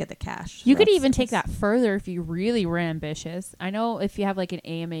one you just get the cash. You So could that's- even take that further if you really were ambitious. I know if you have like an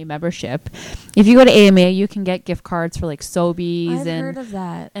AMA membership, if you go to AMA, you can get gift cards for like Sobeys I've and heard of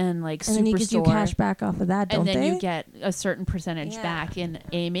that. and like And then you get you Superstore. cash back off of that, don't And then they? you get a certain percentage Yeah. back in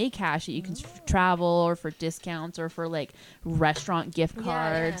AMA cash that you can travel or for discounts or for like restaurant gift Yeah,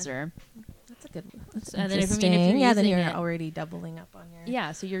 cards yeah. or That's a good one. That's- That's and then if- I mean, if interesting. you're Yeah, then using you're it- already doubling up on your...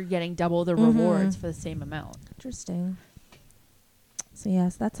 yeah, so you're getting double the Mhm. rewards for the same amount. Interesting. So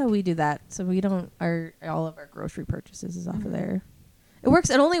yes, that's how we do that. So we don't all of our grocery purchases is off of there. It works.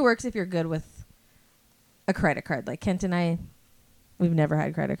 It only works if you're good with a credit card. Like Kent and I, we've never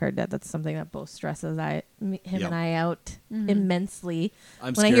had credit card debt. That's something that both stresses him Yep. and I out Mhm. immensely.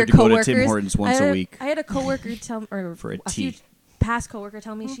 I'm When I hear scared to go to coworkers, Tim Hortons once I had a week. I had a coworker tell or For a few tea. past coworker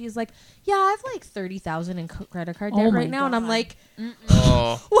tell me she's like, yeah, I have like 30,000 in credit card debt Oh my right now, and I'm God. like,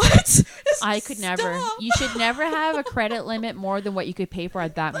 Oh. what? I could never. Stop. You should never have a credit limit more than what you could pay for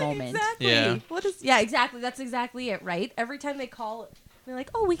at that Like, moment. Exactly. Yeah. Yeah, exactly. That's exactly it, right? Every time they call, they're like,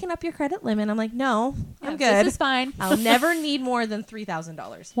 "Oh, we can up your credit limit." I'm like, "No, I'm Yeah, good. This is fine. I'll never need more than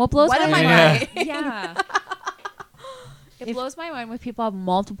 $3,000." What blows What my am I mind? buying? Yeah. It If- blows my mind when people have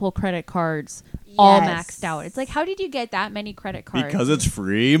multiple credit cards all Yes. maxed out. It's like, how did you get that many credit cards? Because it's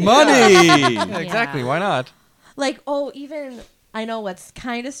free money. Yeah, exactly. Yeah. Why not? Like, even I know what's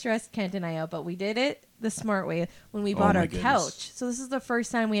kind of stressed Kent and I out, but we did it the smart way when we Oh bought my our goodness. couch. So this is the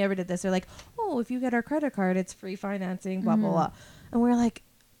first time we ever did this. They're like, "Oh, if you get our credit card, it's free financing." Blah blah blah, and we're like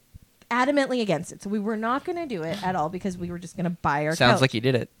adamantly against it. So we were not going to do it at all because we were just going to buy our Sounds couch. like you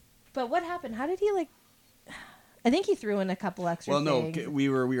did it. But what happened? How did he like? I think he threw in a couple extra. Well, no, things. we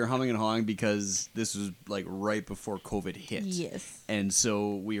were humming and hawing because this was like right before COVID hit. Yes. And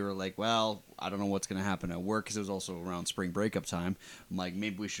so we were like, well, I don't know what's going to happen at work because it was also around spring breakup time. I'm like,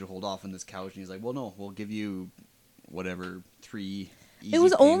 maybe we should hold off on this couch. And he's like, well, no, we'll give you whatever 3 easy It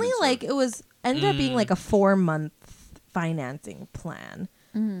was only payments or- like it was ended up being like a 4-month financing plan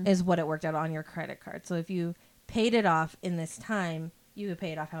Mhm. is what it worked out on your credit card. So if you paid it off in this time, you could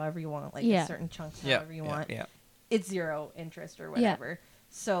pay it off however you want, like Yeah. a certain chunk Yeah. however you want. Yeah. It's 0 interest or whatever.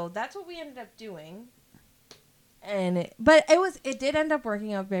 So that's what we ended up doing. And it did end up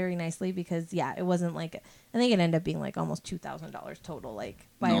working out very nicely because it wasn't like I think it ended up being like almost $2,000 total. Like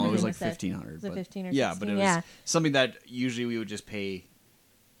by No, it everything was like said. 1,500. Was it but- 15 or yeah, 16? but it was Yeah. something that usually we would just pay.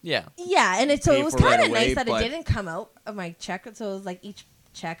 Yeah. Yeah, and it Pay was for kind right of nice away, that it but- didn't come out of my check. So it was like each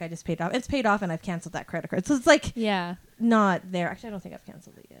check I just paid off. It's paid off, and I've canceled that credit card. So it's like Yeah. not there. Actually, I don't think I've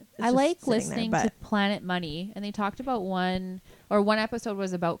canceled it yet. It's I just like sitting there, listening but- to Planet Money, and they talked about one episode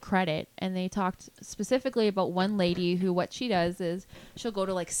was about credit, and they talked specifically about one lady who what she does is she'll go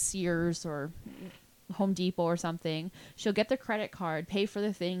to like Sears or Home Depot or something. She'll get the credit card, pay for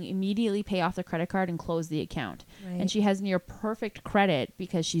the thing, immediately pay off the credit card and close the account. Right. And she has near perfect credit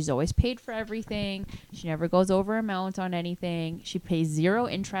because she's always paid for everything. She never goes over amount on anything. She pays 0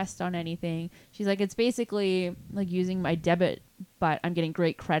 interest on anything. She's like, it's basically like using my debit but I'm getting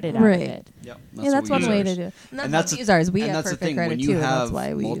great credit out Right. of it. Yep. That's what one we way use to ours. do it. And And that's that's what we use ours. We and have that's the perfect thing. credit When too. you And have that's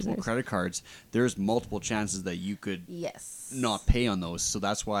why we use multiple ours. credit cards, there's multiple chances that you could Yes. not pay on those. So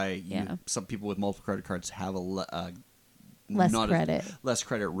that's why Yeah. some people with multiple credit cards have Less not credit. less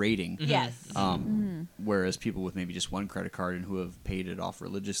credit rating. Yes. Whereas people with maybe just one credit card and who have paid it off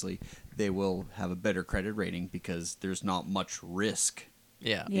religiously, they will have a better credit rating because there's not much risk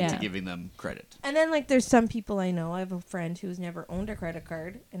Yeah. Yeah. into giving them credit. And then, like, there's some people I know. I have a friend who's never owned a credit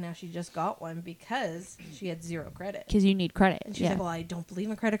card, and now she just got one because she had zero credit. Because you need credit. And she's Yeah. like, well, I don't believe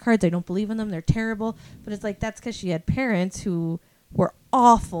in credit cards. I don't believe in them. They're terrible. But it's like, that's because she had parents who were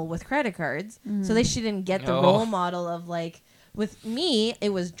awful with credit cards. So she didn't get the Oh. role model of, like, with me, it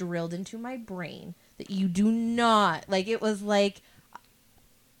was drilled into my brain that you do not, like, it was like,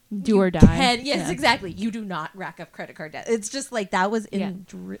 Do you or die. yes, Yeah. exactly. You do not rack up credit card debt. It's just like that was in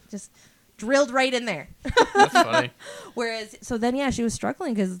just drilled right in there. That's funny. Whereas, so then, yeah, she was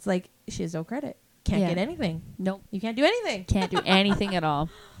struggling because it's like she has no credit. Can't Yeah. get anything. Nope. You can't do anything. Can't do anything at all.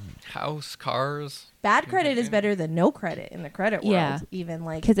 House, cars. Bad credit is better than no credit in the credit world. Yeah. Even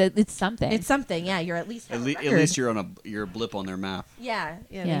like Because it's something. it's something. Yeah, you're at least At, have a at record. least you're a blip on their map. Yeah,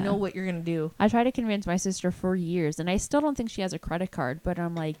 Yeah. they know what you're gonna do. I tried to convince my sister for years, and I still don't think she has a credit card. But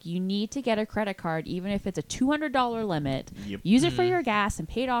I'm like, you need to get a credit card, even if it's a $200 limit. Yep. Use it for your gas and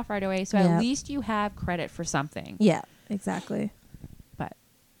pay it off right away, so Yeah. at least you have credit for something. Yeah, exactly. But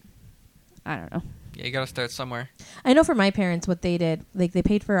I don't know. Yeah, you got to start somewhere. I know for my parents, what they did, like they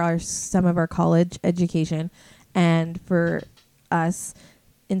paid for some of our college education, and for us,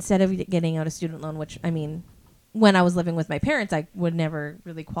 instead of getting out a student loan, which I mean, when I was living with my parents, I would never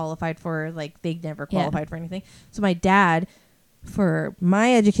really qualified for, like they never Yeah. qualified for anything. So my dad, for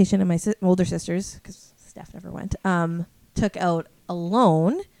my education and my older sisters, because Steph never went, took out a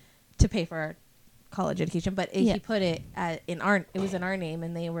loan to pay for our college education, but Yeah. he put it it was in our name,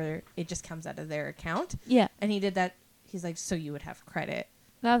 and it just comes out of their account. Yeah, And he did that. He's like, so you would have credit.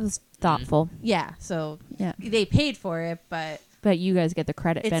 that was thoughtful. Yeah. So Yeah, they paid for it, but but you guys get the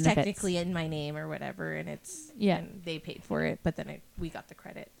credit it's benefits. technically in my name or whatever, and it's Yeah. and they paid for it, but then we got the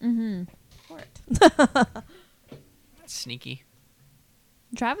credit Mm-hmm. for it. Sneaky.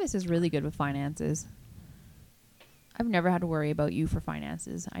 Travis is really good with finances. I've never had to worry about you for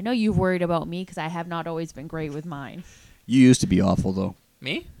finances. I know you've worried about me because I have not always been great with mine. You used to be awful though.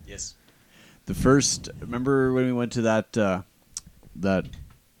 Me? Yes. Remember when we went to that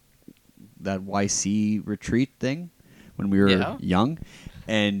YC retreat thing when we were Yeah. young,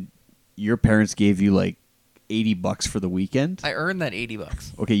 and your parents gave you like $80 for the weekend? I earned that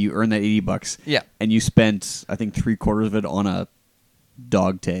 $80. Okay, you earned that $80, Yeah. and you spent I think 3/4 of it on a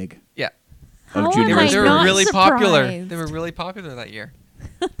dog tag. Yeah. How Of junior am I They were not really popular. surprised They were really popular that year.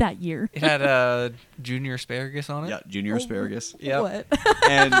 that year? It had junior asparagus on it. Yeah, junior asparagus, Yep. What?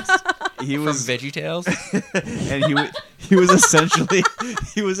 and he From was VeggieTales. and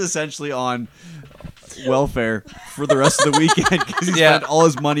he was essentially on welfare for the rest of the weekend because he Yeah. spent all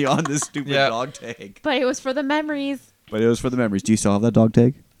his money on this stupid Yeah. dog tag. But it was for the memories. But it was for the memories. Do you still have that dog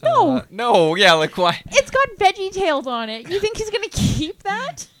tag? No. No. Yeah. Like why? It's got Veggie Tales on it. You think he's gonna keep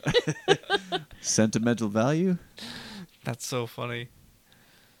that? Sentimental value? That's so funny.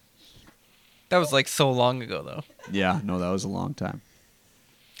 That was like so long ago though. Yeah, no, that was a long time.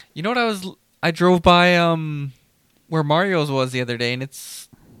 You know what I drove by where Mario's was the other day, and it's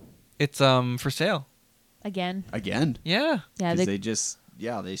for sale. Again. Again. Yeah. Yeah. 'Cause They,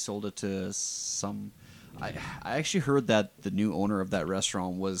 they sold it to some. I actually heard that the new owner of that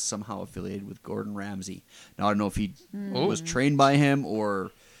restaurant was somehow affiliated with Gordon Ramsay. Now I don't know if he was trained by him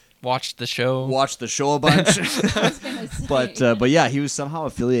or Watched the show. watched the show a bunch. I was gonna say. but yeah, he was somehow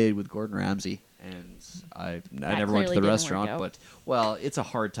affiliated with Gordon Ramsay, and I never went to clearly the didn't restaurant. work out. But well, it's a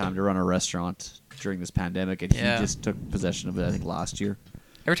hard time to run a restaurant during this pandemic, and Yeah. he just took possession of it. I think last year.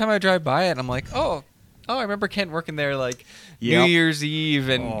 Every time I drive by it, I'm like, oh, I remember Kent working there like Yep. New Year's Eve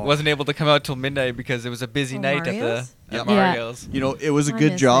and Oh. wasn't able to come out till midnight because it was a busy night Mario's? at Yep. Mario's. You know, it was a I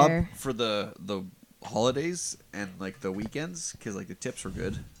good miss job there. for the holidays and like the weekends because like the tips were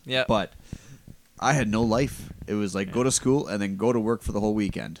good. Yeah. But I had no life. It was like go to school and then go to work for the whole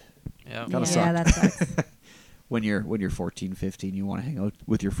weekend. Yeah. Kinda sucked. Yeah, that sucks. When you're 14, 15, you want to hang out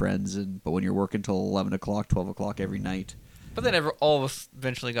with your friends, but when you're working till 11 o'clock, 12 o'clock every night, But then all of us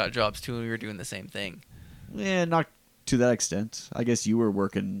eventually got jobs too, and we were doing the same thing. not to that extent. I guess you were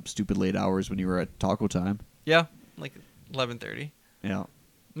working stupid late hours when you were at Taco Time. Yeah, like 11:30, Yeah,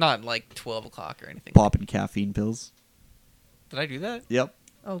 not like 12 o'clock or anything. popping caffeine pills. Did I do that? Yep,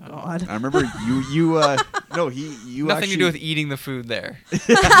 Oh God. I remember you No, you Nothing actually, to do with eating the food there.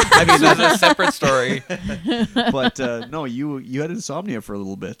 I mean, That's a separate story. but no, you had insomnia for a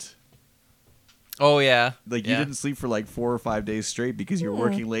little bit. Oh yeah. Like Yeah. you didn't sleep for like 4 or 5 days straight because you were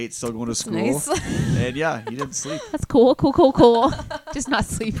working late, still going to school, Nice. and yeah, you didn't sleep. That's cool. Cool. Just not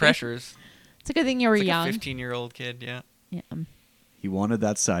sleeping. Pressures. It's a good thing you were It's like young. a 15-year-old kid. Yeah. Yeah. He wanted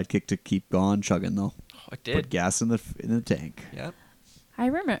that sidekick to keep on chugging though. Oh, I did. Put gas in the tank. Yeah. I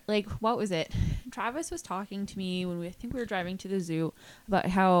remember, like, what was it? Travis was talking to me when I think we were driving to the zoo about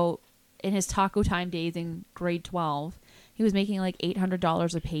how in his taco time days in grade 12, he was making like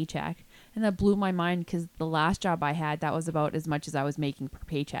 $800 a paycheck. And that blew my mind because the last job I had, that was about as much as I was making per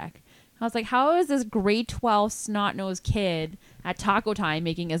paycheck. I was like, how is this grade 12 snot-nosed kid at taco time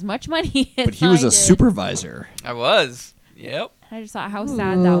making as much money as But he was I a did? supervisor. I was. Yep. I just thought how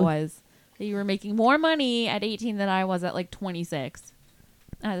sad that was. That you were making more money at 18 than I was at like 26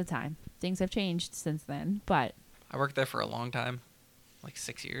 at the time. Things have changed since then, but I worked there for a long time, like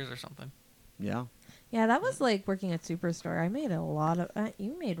 6 years or something. Yeah. Yeah, that was like working at Superstore. I made a lot of.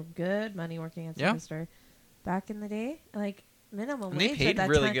 You made good money working at Yeah. Superstore back in the day. Like minimum And they wage paid at that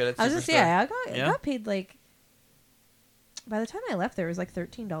really time. good at I was just Superstore. yeah, I Yeah. got paid like. By the time I left, there was like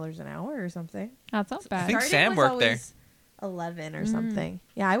 $13 an hour or something. that's not bad. I think Starting Sam was worked there. always 11 or something.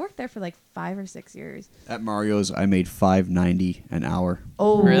 Yeah, I worked there for like 5 or 6 years. At Mario's, I made $5.90 an hour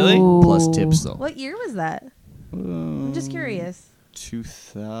Oh, Really? plus tips though. What year was that? I'm just curious.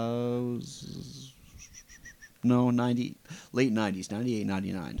 2000. No, 90. Late 90s, 98,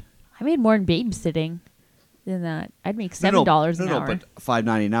 99. I made more in babysitting than that. I'd make $7 an hour. but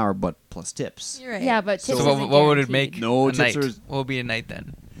 $5.90 an hour, but plus tips. You're right. Yeah, but So tips So isn't what would it guaranteed. make? No, a tips night? are- What would be a night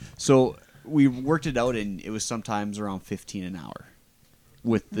then? So we worked it out, and it was sometimes around 15 an hour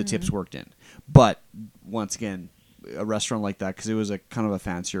with the Mm-hmm. tips worked in. But once again, a restaurant like that, because it was a kind of a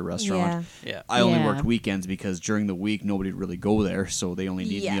fancier restaurant. Yeah. Yeah. I only Yeah. worked weekends because during the week nobody would really go there, so they only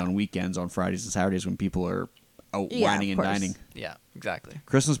need me Yeah. on weekends, on Fridays and Saturdays when people are out Yeah, whining of and course. dining. Yeah. Exactly.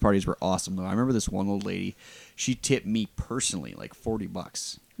 Christmas parties were awesome though. I remember this one old lady, she tipped me personally like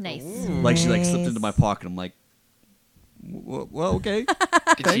 $40. Nice. Like she like slipped Nice. into my pocket. I'm like, well, okay. Did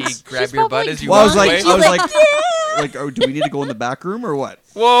she Thanks. grab She's your butt probably as you Well, I was walked like, away? like, oh, do we need to go in the back room or what?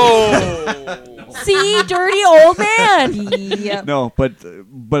 Whoa. See, dirty old man. Yep. No, but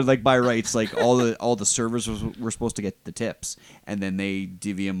like by rights, like all the servers were supposed to get the tips, and then they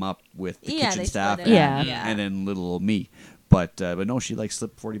divvy them up with the Yeah, kitchen they staff, split it up. and, Yeah. and then little old me. But no, she like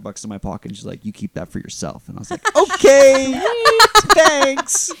slipped $40 in my pocket, and she's like, "You keep that for yourself." And I was like, "Okay,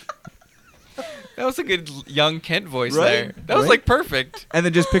 thanks." That was a good young Kent voice Right? there. That was Right? like perfect. And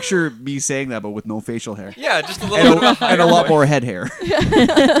then just picture me saying that, but with no facial hair. Yeah, just a And little bit of a higher and a lot voice. more head hair.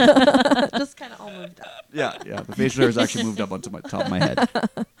 Just kind of all moved up. Yeah. The facial hair is actually moved up onto my top of my head.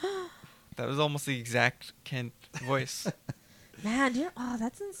 That was almost the exact Kent voice. Man, oh,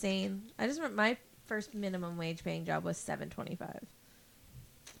 that's insane. I just remember my first minimum wage paying job was $7.25. I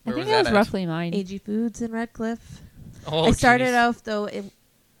Where think was that was at? roughly mine. AG Foods in Redcliffe. Oh, I started jeez. off though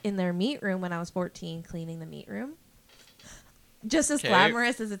in their meat room when I was 14, cleaning the meat room. Just as Okay.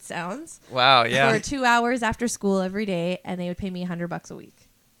 glamorous as it sounds. Wow, yeah. For 2 hours after school every day, and they would pay me $100 a week,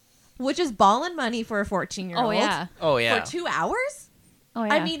 which is ballin' money for a 14-year-old. Oh yeah. Oh, yeah. For 2 hours? Oh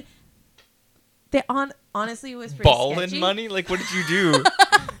yeah. I mean, honestly, it was pretty Ballin' sketchy. money? Like, what did you do?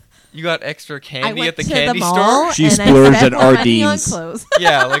 You got extra I candy went at the to candy the store? mall She and I splurged spent at more money on Ardene's. clothes.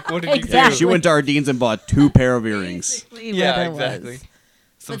 Yeah, like, what did you Exactly. She went to Ardene's and bought 2 pair of earrings. Basically do? Yeah, what it exactly. was.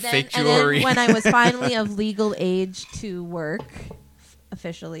 Some But then, fake and then jewelry. when I was finally of legal age to work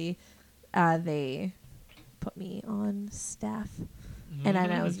officially, they put me on staff, and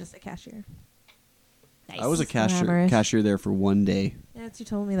then I was just a cashier. nice. I was a Glamorous. cashier there for 1 day. Yes, you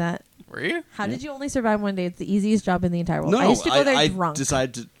told me that. Were you? How did you only survive 1 day? It's the easiest job in the entire world. No, I used to go there I drunk.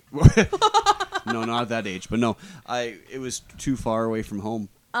 decided to. No, not at that age, but no, it was too far away from home.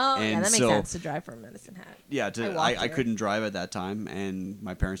 Oh, yeah, And that makes so- sense to drive from Medicine Hat. Yeah, I walked I there. couldn't drive at that time, and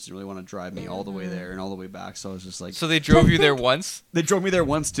my parents didn't really want to drive me all the way there and all the way back. So I was just like, So they drove you there once? they drove me there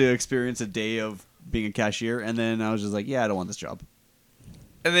once to experience a day of being a cashier, and then I was just like, yeah, I don't want this job.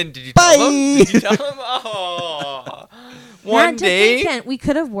 And then did you tell them? Bye! Did you tell them? Oh. Man, One to think, day? Kent, we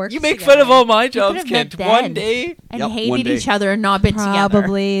could have worked. You make together. fun of all my could jobs, have Kent. met One then. day? and Yep, one hated day. each other and not been together.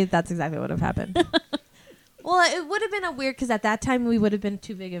 Probably. That's exactly what would have happened. Well, it would have been a weird because at that time we would have been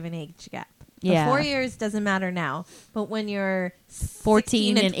too big of an age gap. Yeah. The 4 years doesn't matter now, but when you're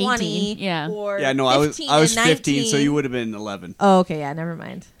 14 16 and 20, 18, yeah. or Yeah, no, I was 15 15, so 19. you would have been 11. Oh, okay, yeah, never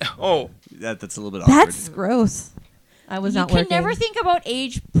mind. Oh. That's a little bit awkward. That's gross. I was You not can working. never think about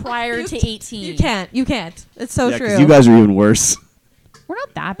age prior You to t- 18. You can't. You can't. It's so Yeah, 'cause true. you guys are even worse. We're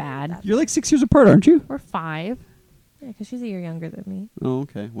not that bad. You're like 6 years apart, aren't you? We're 5. Yeah, because she's a year younger than me. Oh,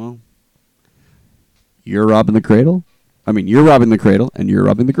 okay. Well, you're robbing the cradle. I mean, you're robbing the cradle, and you're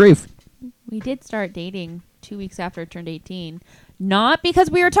robbing the grave. We did start dating 2 weeks after I turned 18. Not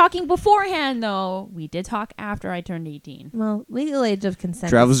because we were talking beforehand, though. We did talk after I turned 18. Well, legal age of consent.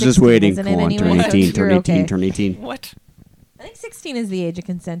 Travis is is just 16, waiting. isn't Come it on, anyway? turn So 18, you're turn 18, okay. turn 18. What? I think 16 is the age of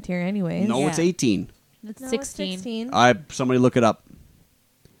consent here, anyways. No, Yeah. it's 18. It's No, it's 16. 16. Somebody look it up.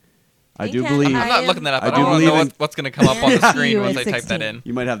 I do can't- believe I'm I not am- looking that up. I I, do don't want to know believe in- what's going to come up on the Yeah. screen You once I is type that 16. in.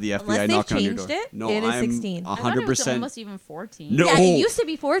 you might have the Unless FBI they've knocking on your changed door. it, No, it is I'm 16. I thought it was 100%. almost even 14. No. Yeah, it used to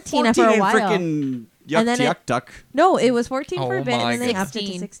be 14 for a 14 while. freaking yuck And then yuck it- duck. No, it was 14 for Oh a bit, my and then they goodness. upped it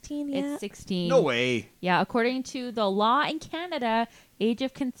to 16. Yeah. It's 16. No way. Yeah, according to the law in Canada, age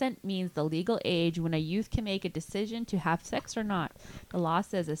of consent means the legal age when a youth can make a decision to have sex or not. The law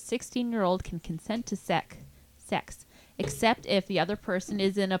says a 16-year-old can consent to sex, except if the other person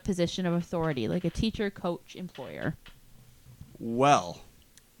is in a position of authority, like a teacher, coach, employer. Well,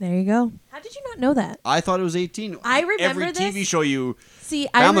 There you go. How did you not know that? I thought it was 18. I remember Every TV this. show you See,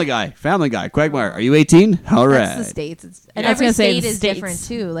 Family Guy, Quagmire. Are you 18? All right. That's the states. And I was every gonna say state the is states. different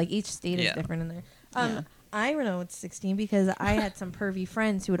too. Like each state is Yeah. different in there. Yeah. I know it's 16 because I had some pervy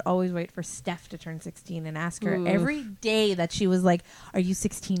friends who would always wait for Steph to turn 16 and ask her Ooh. every day that she was like, "Are you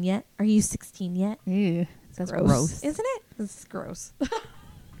 16 yet? Are you 16 yet?" Ew, that's gross. Isn't it? It's gross.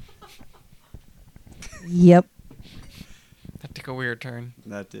 Yep. That took a weird turn.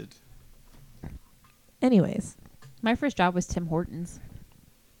 That did. Anyways, My first job was Tim Hortons.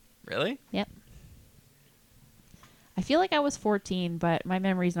 Really? Yep. I feel like I was 14, but my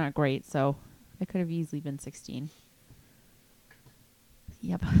memory's not great, so I could have easily been 16.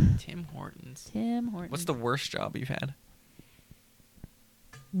 Yep. Tim Hortons. Tim Hortons. What's the worst job you've had?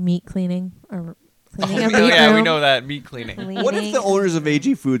 meat cleaning or cleaning Oh, a we meat know, yeah, we room. know that. Meat cleaning. What if the owners of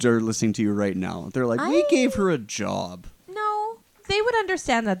AG Foods are listening to you right now? They're like, we I- gave her a job. No, they would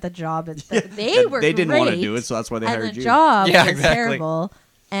understand that the job is that they That were they didn't want to great, do it, so that's why they and hired the you. job Yeah, was exactly. terrible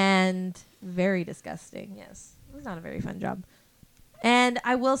and very disgusting. Yes, it was not a very fun job. And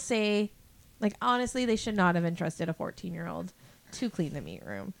I will say, like honestly, they should not have entrusted a 14-year-old to clean the meat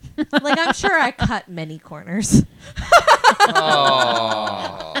room. Like I'm sure I cut many corners.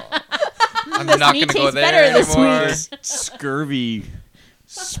 Oh. I'm This not meat going to go tastes there better this anymore. week. Just scurvy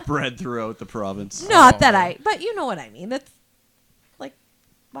spread throughout the province. Not Oh. that I, but you know what I mean. That's like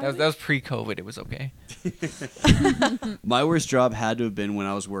That was pre-COVID. It was okay. My worst job had to have been when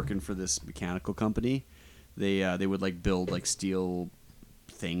I was working for this mechanical company. They would like build like steel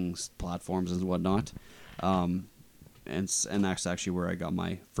things, platforms and whatnot. And that's actually where I got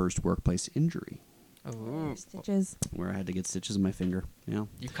my first workplace injury, Ooh. stitches. where I had to get stitches in my finger. Yeah,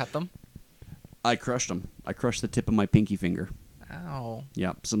 You cut them? I crushed them. I crushed the tip of my pinky finger. Ow.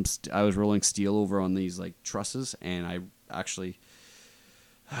 Yeah, I was rolling steel over on these like trusses, and I actually.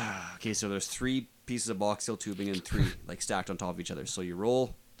 Okay, so there's 3 pieces of box steel tubing and 3 like stacked on top of each other. So you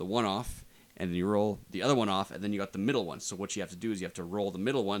roll the one off, and then you roll the other one off, and then you got the middle one. So what you have to do is you have to roll the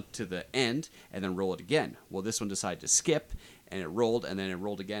middle one to the end, and then roll it again. Well, this one decided to skip, and it rolled, and then it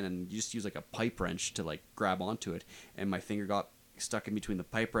rolled again, and you just use like a pipe wrench to like grab onto it, and my finger got stuck in between the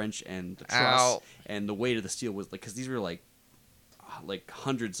pipe wrench and the truss, Ow. and the weight of the steel was like, because these were like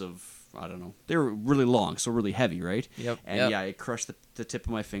hundreds of, I don't know, they were really long, so really heavy, right? Yep, And yep. yeah, it crushed the tip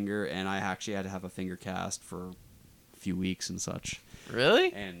of my finger, and I actually had to have a finger cast for a few weeks and such.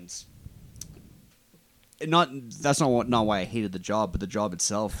 Really? And that's not why I hated the job, but the job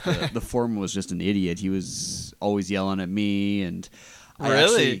itself, the foreman was just an idiot. He was always yelling at me, and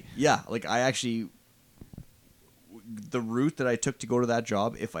Really? the route that I took to go to that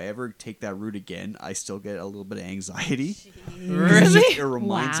job, if I ever take that route again, I still get a little bit of anxiety. 'Cause Really? It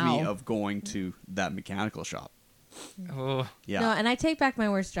reminds me Wow. of going to that mechanical shop. Oh. Yeah. No, and I take back my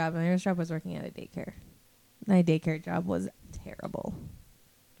worst job. My worst job was working at a daycare. My daycare job was terrible.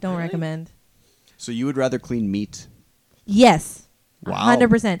 Don't Really? recommend. So you would rather clean meat? Yes. Wow.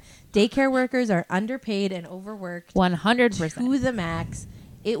 100%. Daycare workers are underpaid and overworked 100%. to the max.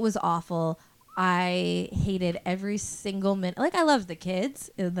 It was awful. I hated every single minute. Like, I loved the kids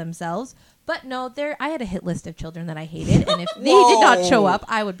themselves. But no, I had a hit list of children that I hated. And if they did not show up,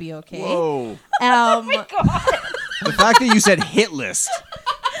 I would be okay. Whoa. Oh The fact that you said hit list.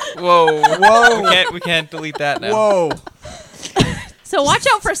 Whoa. Whoa. We can't delete that now. Whoa. So watch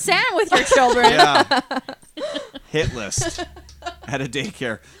out for Sam with your children. Yeah. Hit list at a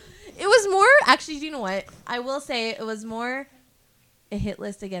daycare. It was more, actually, do you know what? I will say it was more a hit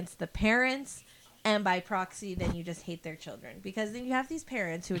list against the parents, and by proxy, then you just hate their children. Because then you have these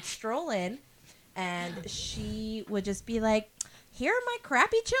parents who would stroll in, and she would just be like, here are my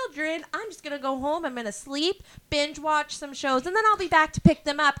crappy children. I'm just going to go home. I'm going to sleep, binge watch some shows, and then I'll be back to pick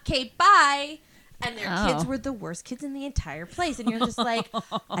them up. Okay, bye. And their kids were the worst kids in the entire place. And you're just like,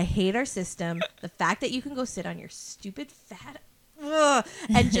 I hate our system. The fact that you can go sit on your stupid fat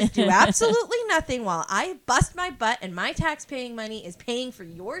and just do absolutely nothing while I bust my butt and my tax-paying money is paying for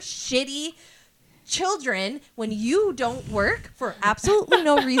your shitty children when you don't work for absolutely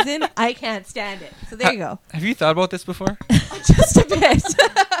no reason. I can't stand it. So there you go. Have you thought about this before? Just a bit.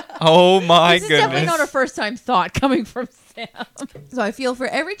 Oh my This is definitely goodness. not a first time thought coming from Sam. So I feel for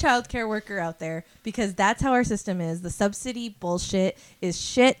every childcare worker out there because that's how our system is. The subsidy bullshit is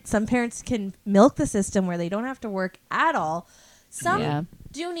shit. Some parents can milk the system where they don't have to work at all. Some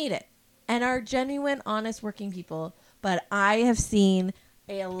do need it and are genuine, honest working people. But I have seen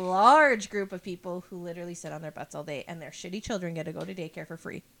a large group of people who literally sit on their butts all day and their shitty children get to go to daycare for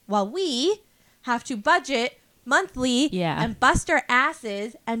free. While we have to budget monthly and bust our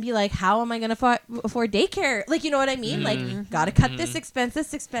asses and be like, how am I going to afford daycare? Like, you know what I mean? Like, got to cut this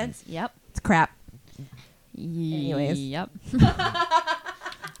expense. Yep. It's crap. Anyways. Yep.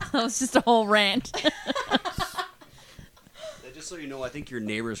 That was just a whole rant. Just so you know, I think your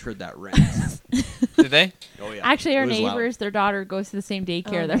neighbors heard that rant. Did they? Oh yeah. Actually, our It was loud. neighbors, their daughter goes to the same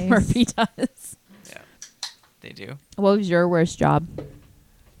daycare Oh, that nice. Murphy does. Yeah. They do. What was your worst job?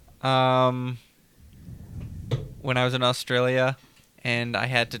 When I was in Australia and I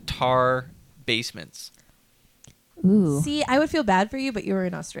had to tar basements. Ooh. See, I would feel bad for you, but you were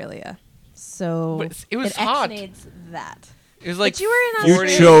in Australia. So But it was hot. exonerates that. It was like But you were in You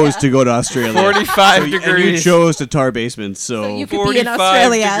Australia. chose to go to Australia. 45 And you degrees. chose to tar basements, so, So you could be in 45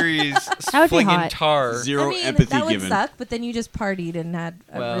 Australia. degrees. That would be flinging hot. tar. zero I mean, empathy that would given. suck, but then you just partied and had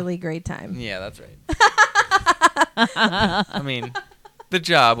a Well, really great time. Yeah, that's right. I mean, the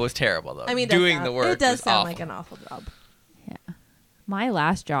job was terrible though. I mean, doing the work it does was sound awful. like an awful job. Yeah. My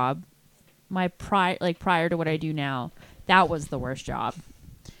last job, prior to what I do now, that was the worst job.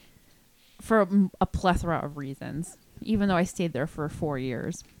 For a plethora of reasons, even though I stayed there for 4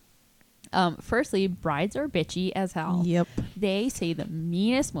 years. Firstly, brides are bitchy as hell. Yep. They say the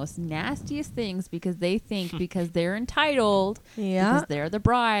meanest, most nastiest things because they think because they're entitled, Yeah. because they're the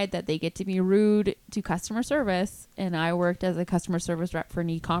bride, that they get to be rude to customer service. And I worked as a customer service rep for an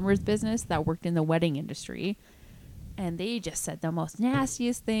e-commerce business that worked in the wedding industry. And they just said the most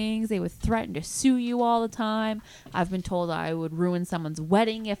nastiest things. They would threaten to sue you all the time. I've been told I would ruin someone's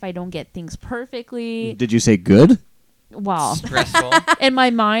wedding if I don't get things perfectly. Did you say good? Wow. Stressful. In my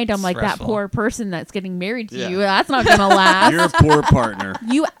mind, I'm like, that Stressful. poor person that's getting married to Yeah. you. That's not going to last. You're a poor partner.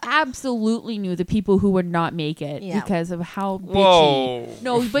 You absolutely knew the people who would not make it Yeah. because of how bitchy. Whoa.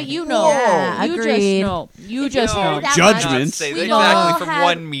 No, but you know. Yeah, you agreed. just know. You If just you care know. that Judgment. Not say that We've exactly all from had-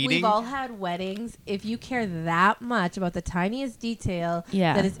 one meeting. We've all had weddings. If you care that much about the tiniest detail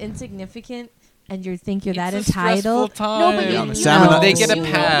Yeah. that is insignificant and you think you're that It's a stressful entitled. time. No, but Yeah, you Sam and know. I- They get a You know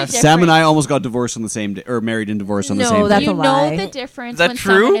the pass. difference. Sam and I almost got divorced on the same day, or married and divorced on the No, same that's day. a You know lie. the difference Is that when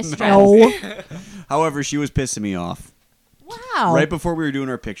true? someone is stressed. No. However, she was pissing me off. Wow. Right before we were doing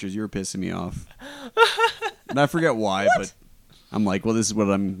our pictures, you were pissing me off. And I forget why, but I'm like, well, this is what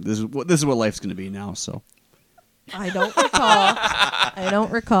life's going to be now. So I don't recall. I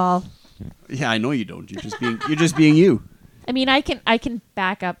don't recall. yeah, I know you don't. You're just being you. I mean, I can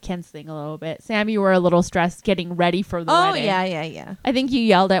back up Ken's thing a little bit. Sam, you were a little stressed getting ready for the Oh, wedding. yeah. I think you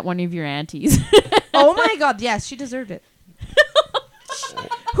yelled at one of your aunties. Oh, my God. Yes, she deserved it.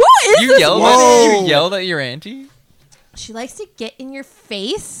 Who is You yelled Whoa. at you yelled at your auntie? She likes to get in your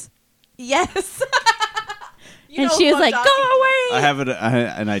face. Yes. You And know she who was I'm like, talking- "Go away!" I have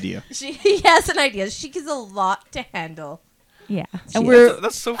an idea. She has an idea. She gives a lot to handle. Yeah, She- and we're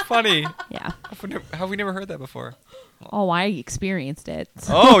That's so funny. yeah. How have we never heard that before? Oh, I experienced it.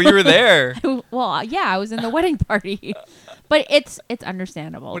 Oh, you were there. Well, yeah, I was in the wedding party, but it's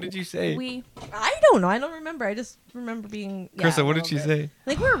understandable. What did you say? I don't know. I don't remember. I just remember being. Yeah, Krista, a what did little she bit. say?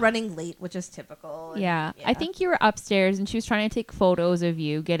 Like we were running late, which is typical. and- Yeah, I think you were upstairs and she was trying to take photos of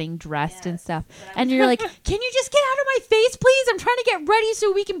you getting dressed and Yes, stuff. but I And was- you're like, "Can you just get out of my face, please? I'm trying to get ready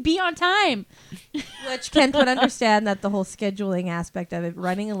so we can be on time." Which Kent would understand that the whole scheduling aspect of it,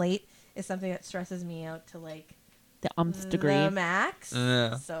 running late, is something that stresses me out to like The degree. the max.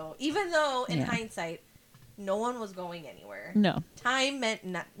 Yeah. So even though in Yeah. hindsight, no one was going anywhere. No. Time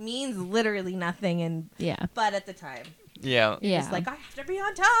means literally nothing, and Yeah. but at the time, Yeah. Yeah. it's like I have to be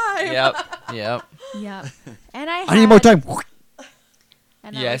on time. Yep. Yeah. And I I need more time.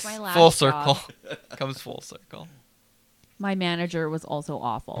 And that Yes. was my last Full job. circle. Comes full circle. My manager was also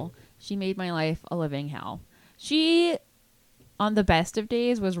awful. She made my life a living hell. She on the best of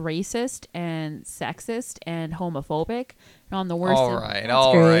days was racist and sexist and homophobic. And on the worst All of, right, That's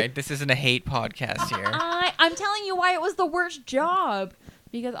all great. right. This isn't a hate podcast here. I'm telling you why it was the worst job.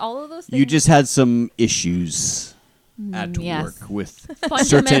 Because all of those things. You just had some issues at yes. work with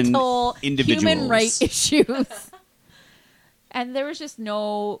fundamental certain individuals. human rights issues. And there was just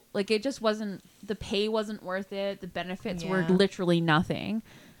no, like, it just wasn't, the pay wasn't worth it. The benefits were Yeah. literally nothing.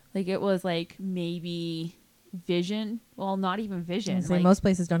 Like, it was like maybe vision. Well, not even vision. Say Like, most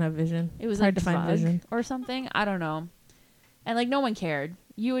places don't have vision. it was It's hard like to find drug vision. or something. I don't know. And like, no one cared.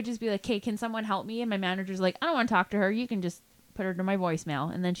 You would just be like, hey, can someone help me? And my manager's like, I don't want to talk to her. You can just put her to my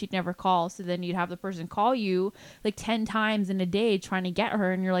voicemail. And then she'd never call. So then you'd have the person call you like 10 times in a day trying to get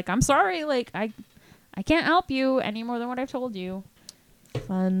her. And you're like, I'm sorry. Like, I can't help you any more than what I've told you.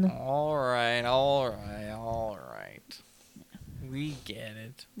 Fun. All right, all right, all right. We get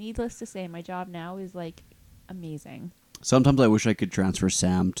it. Needless to say, my job now is like amazing. Sometimes I wish I could transfer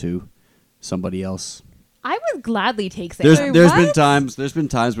Sam to somebody else. I would gladly take There's Sam. there's what? been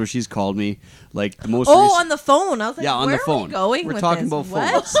times where she's called me like the most. Oh, on the phone. I was like, Yeah, on where the are phone. we going We're with talking this? about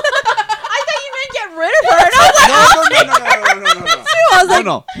What? phones. I thought you meant get rid of her. And I was like,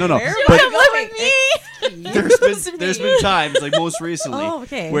 no. where But am I going? there's been times like most recently Oh,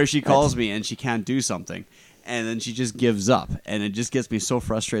 okay. where she calls me and she can't do something, and then she just gives up, and it just gets me so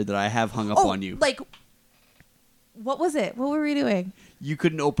frustrated that I have hung up on you. Like, what was it? What were we doing? You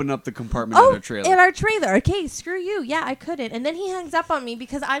couldn't open up the compartment in Oh, our trailer. in our trailer. Okay, screw you. Yeah, I couldn't. And then he hangs up on me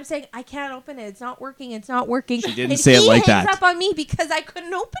because I'm saying I can't open it. It's not working. It's not working. She didn't And say it like he hangs that. up on me because I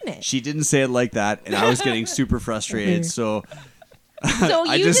couldn't open it. She didn't say it like that, and I was getting super frustrated. So So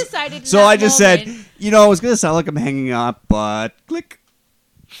I you just- decided. in So that I just said, moment- I was gonna sound like I'm hanging up, but click.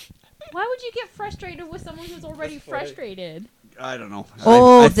 Why would you get frustrated with someone who's already frustrated? I don't know.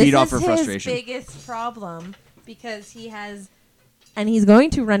 Oh, I this feed off is her his frustration. biggest problem because he has, and he's going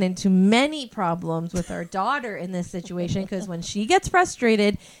to run into many problems with our daughter in this situation because when she gets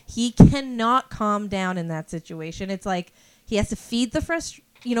frustrated, he cannot calm down in that situation. It's like he has to feed the frustration.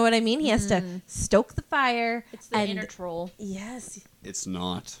 You know what I mean? He has to stoke the fire. It's the and inner troll. yes, It's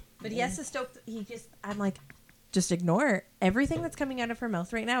not. but he has to stoke. I'm like, just ignore everything that's coming out of her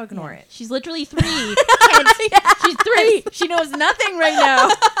mouth right now. Ignore it. She's literally 3. She's 3. She knows nothing right now.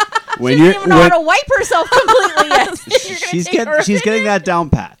 When She doesn't even know how to wipe herself completely yet. You're gonna she's take her- she's getting that down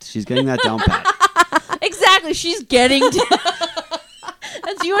pat. She's getting that down pat. Exactly. She's getting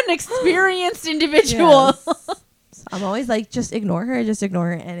That's you, an experienced individual. Yes. I'm always like, just ignore her,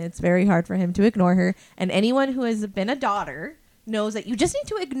 and it's very hard for him to ignore her. And anyone who has been a daughter knows that you just need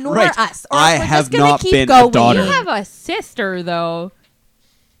to ignore Right. us, or I we're have just gonna not keep been a going. daughter. You have a sister, though.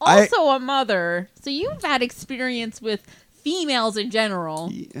 I- Also a mother. So you've had experience with females in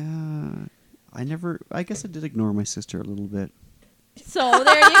general. I guess I did ignore my sister a little bit. So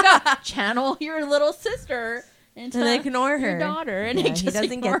there you go. Channel your little sister into and ignore her your daughter. And Yeah, just he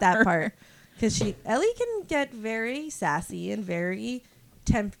doesn't ignore get that her. part because Ellie can get very sassy and very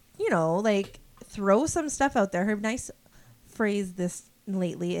like throw some stuff out there. Her nice phrase this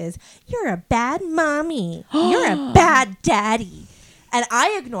lately is, "You're a bad mommy. You're a bad daddy." And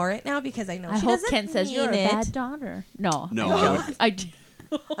I ignore it now because I know I she hope doesn't Kent says mean you're a it. bad daughter. No. No, I I don't. would- I do.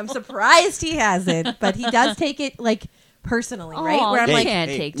 I'm surprised he hasn't, but he does take it like personally, right? Oh, Where I'm Hey, like, can't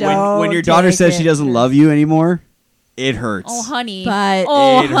take when, that. when your Don't daughter take says she it. doesn't love you anymore, it hurts. Oh, honey. But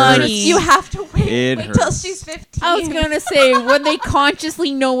oh, It honey. hurts. you have to wait It till hurts. she's 15. I was gonna say when they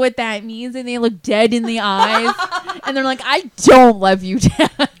consciously know what that means and they look dead in the eyes and they're like, "I don't love you,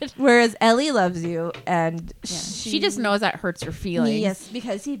 Dad." Whereas Ellie loves you, and She just knows that hurts her feelings. Yes,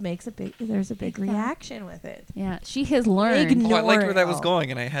 because he makes there's a big reaction with it. Yeah, she has learned. Ignore Oh, I liked where that it was all. going,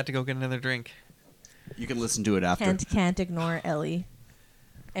 and I had to go get another drink. You can listen to it after. Can't ignore Ellie.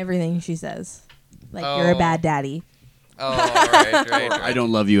 Everything she says, like you're a Oh. bad daddy. Oh, right. I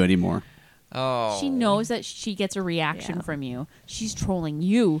don't love you anymore. Oh. She knows that she gets a reaction Yeah. from you. She's trolling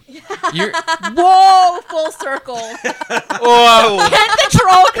you. You're. Whoa, full circle. Whoa. Kent the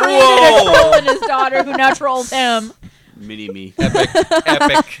troll created Whoa. a troll in his daughter who now trolls him. Mini me.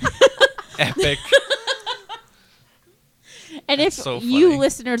 Epic. Epic. And That's if so you funny.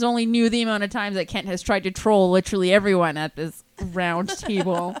 listeners only knew the amount of times that Kent has tried to troll literally everyone at this round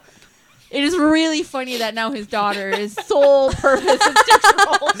table, it is really funny that now his daughter's sole purpose is to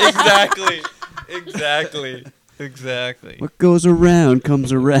troll him. Exactly. What goes around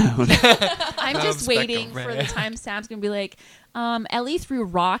comes around. I'm Comes just back waiting for the around. time Sam's going to be like, Ellie threw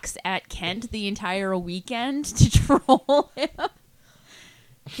rocks at Kent the entire weekend to troll him.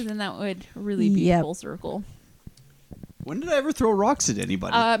 Because then that would really be Yep. full circle. When did I ever throw rocks at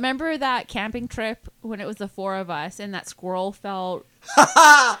anybody? Remember that camping trip when it was the 4 of us and that squirrel fell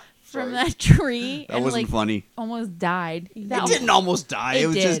from that tree that and wasn't like funny. almost died? It didn't almost die. It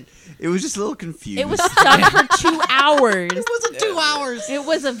was did. it was just a little confused. It was stuck for 2 hours. It wasn't 2 hours. It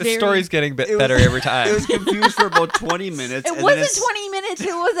was a The very. story's getting It was- better every time. It was confused for about 20 minutes. It and then wasn't it's- 20 minutes. It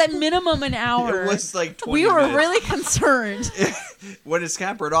was at minimum an hour. It was like 20 we were minutes. really concerned. When it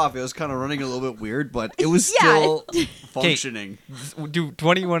scampered off, it was kind of running a little bit weird, but it was Yeah, still functioning. Do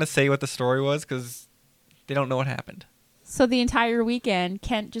one of you want to say what the story was? Because they don't know what happened. So the entire weekend,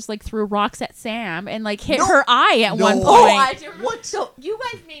 Kent just like threw rocks at Sam and like hit No. her eye at No. one point. Oh, I do remember. What? So you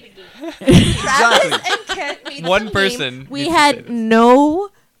guys made a game. Exactly. Travis and Kent made One some person game. We needs to say had this. no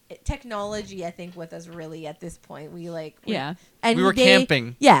technology, I think, with us really at this point. We Yeah. and We were they-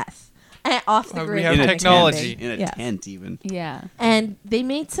 camping. Yes, and off the We grid. have In a kind of technology. camping. In a Yes. tent, even. Yeah. And they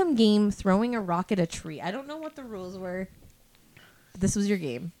made some game throwing a rock at a tree. I don't know what the rules were. This was your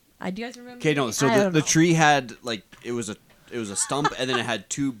game. Do you guys remember? Okay, no. the So game? I the don't know. tree had like it was a stump, and then it had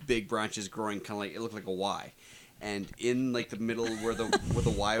 2 big branches growing, kind of like it looked like a Y. And in like the middle where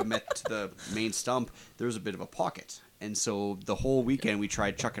the Y met to the main stump, there was a bit of a pocket. And so the whole weekend we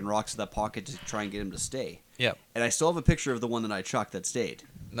tried chucking rocks at that pocket to try and get him to stay. Yep. And I still have a picture of the one that I chucked that stayed.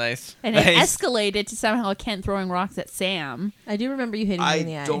 Nice. And it Nice. escalated to somehow Kent throwing rocks at Sam. I do remember you hitting me in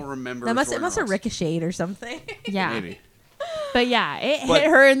the I eye. don't remember. That must throwing have rocks. ricocheted or something. Yeah. Maybe. But yeah, it But- hit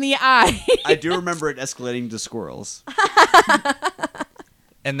her in the eye. I do remember it escalating to squirrels.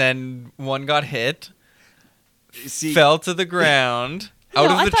 And then one got hit, See, fell to the ground, out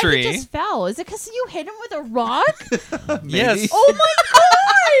No, of I the thought tree. he just fell. Is it because you hit him with a rock? maybe. Yes. Oh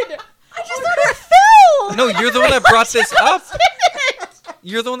my god! I just thought it fell. No, you're the one that brought this up.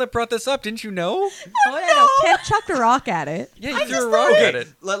 You're the one that brought this up, didn't you know? Oh yeah, no. Kent chucked a rock at it. Yeah, I you threw a just rock thought- at it.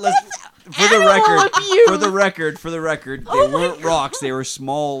 Let's for the animal record, abuse. for the record, they Oh my weren't rocks. They were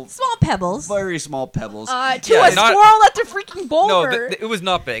small, Small pebbles. very small pebbles. To Yeah, a not- squirrel at the freaking No, boulder. it was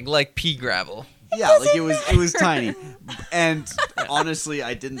not big, like pea gravel. Yeah, like it was tiny. And honestly,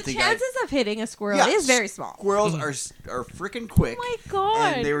 I didn't The think chances of hitting a squirrel Yeah, is very small. squirrels are freaking quick. Oh my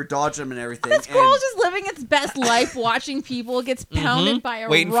god! And they were dodging them and everything. that squirrel's and just living its best life, watching people gets pounded by a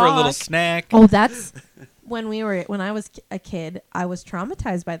Waiting rock. for a little snack. Oh, that's when I was a kid. I was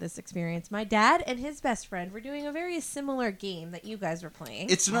traumatized by this experience. My dad and his best friend were doing a very similar game that you guys were playing,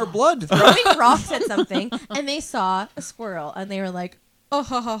 it's in our blood. throwing rocks at something, and they saw a squirrel, and they were like, "Oh,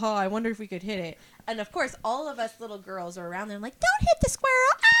 ha ha ha! I wonder if we could hit it." And of course, all of us little girls are around there, like, "Don't hit the squirrel!"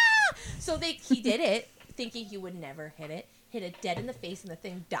 Ah! So he did it, thinking he would never hit it. Hit it dead in the face, and the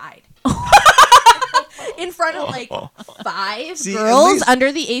thing died. In front of like 5 See, at girls least-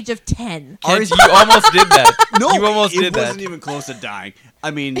 under the age of 10. Kent, you almost did that. No, you almost it did wasn't that. even close to dying.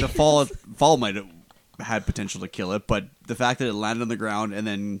 I mean, the fall might have had potential to kill it, but the fact that it landed on the ground and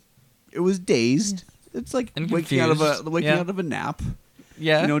then it was dazed. It's like And waking out of a confused. Yeah. out of a nap.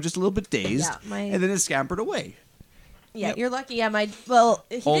 Yeah. You know, just a little bit dazed, Yeah, my- and then it scampered away. Yeah, Yep. you're lucky. Yeah, he did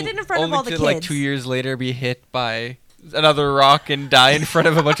it in front of only all the to kids. like 2 years later be hit by another rock and die in front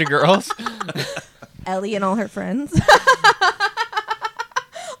of a bunch of girls. Ellie and all her friends. Uncle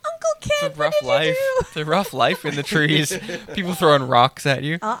It's Kid, a rough what did life. you do? It's a rough life in the trees. People throwing rocks at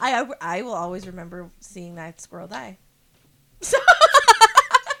you. I will always remember seeing that squirrel die.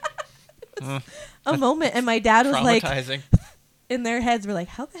 A moment, and my dad was like, Traumatizing. in their heads, were like,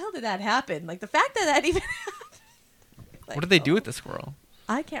 "How the hell did that happen?" Like the fact that even. Like, What did they do oh, with the squirrel?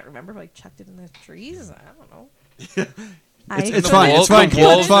 I can't remember. Like chucked it in the trees. I don't know. It's the fine. wolf- It's fine. the Kid,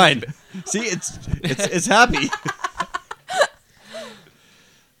 wolves- it's fine. See, it's happy.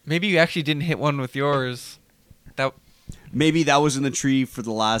 Maybe you actually didn't hit one with yours. That Maybe that was in the tree for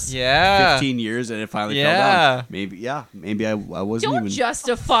the last Yeah. 15 years, and it finally fell Yeah. down. Maybe I wasn't Don't even.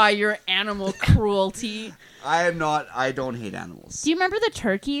 justify your animal cruelty. I don't hate animals. Do you remember the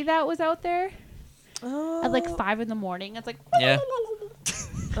turkey that was out there Oh, at like 5 a.m? It's like Yeah.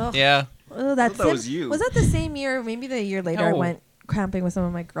 Oh, yeah. oh, I that's thought that was you. Was that the same year? Maybe the year later, I No. went camping with some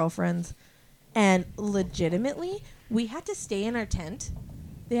of my girlfriends, and legitimately, we had to stay in our tent.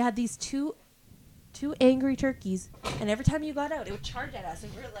 They had these two angry turkeys, and every time you got out, it would charge at us,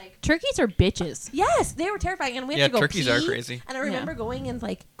 and we were like, turkeys are bitches. "Yes, they were terrifying." And we had Yeah, to go turkeys pee, are crazy. And I remember going in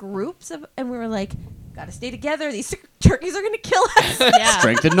like groups of, and we were like, "Gotta stay together. These turkeys are gonna kill us." Yeah.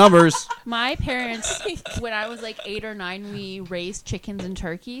 Strength in numbers. My parents, when I was like 8 or 9, we raised chickens and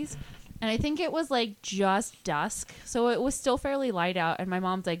turkeys. And I think it was like just dusk. So it was still fairly light out. And my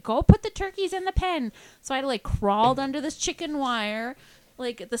mom's like, go put the turkeys in the pen. So I like crawled under this chicken wire,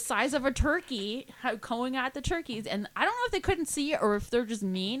 like the size of a turkey, going at the turkeys, and I don't know if they couldn't see it or if they're just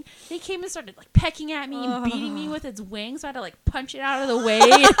mean. They came and started like pecking at me and beating me with its wings. So I had to like punch it out of the way.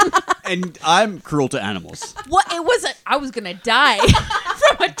 And I'm cruel to animals. What it was, I was gonna die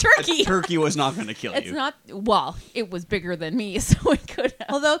from a turkey. A turkey was not going to kill It's you. not. Well, it was bigger than me, so it could have.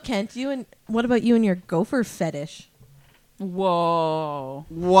 Although, Kent, what about you and your gopher fetish? Whoa.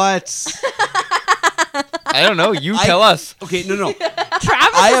 What? I don't know. You tell us. Okay, no. Travis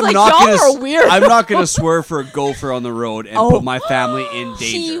I is am like, not y'all gonna. are weird. I'm not going to swear for a gopher on the road and Oh. put my family in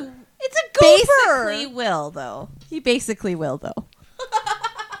danger. It's a gopher. Basically will, though. He basically will, though.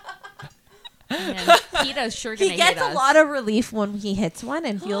 Man, PETA's sure gonna He gets hate a us. lot of relief when he hits one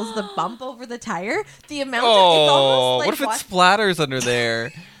and feels the bump over the tire. The amount of it's Oh, almost like what if it watch- splatters under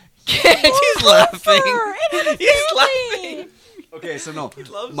there? He's laughing. He's laughing. Okay, so no.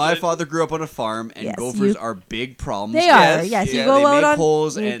 loves My it. father grew up on a farm, and Yes, gophers you- are big problems. They Yes, are, yes. yeah, You go they out make on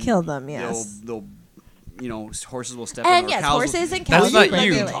holes you and kill them, yes. They'll horses will step in And their yes, cows. horses and That's cows. not break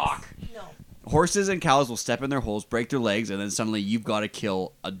you. their legs. No. Horses and cows will step in their holes, break their legs, and then suddenly you've got to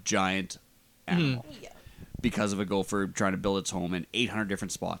kill a giant animal Yeah. because of a gopher trying to build its home in 800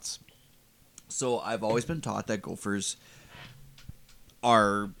 different spots. So I've always been taught that gophers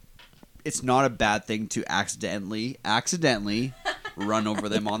are. It's not a bad thing to accidentally run over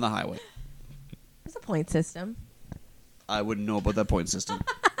them on the highway. There's a point system. I wouldn't know about that point system.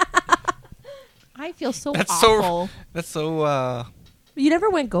 I feel so That's awful. That's so. You never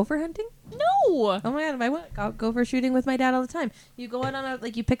went gopher hunting? No. Oh my god, I went gopher shooting with my dad all the time. You go out on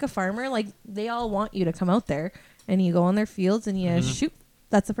you pick a farmer, like they all want you to come out there, and you go on their fields and you shoot.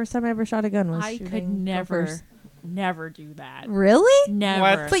 That's the first time I ever shot a gun. Was I could shooting gophers. never do that. Really? Never.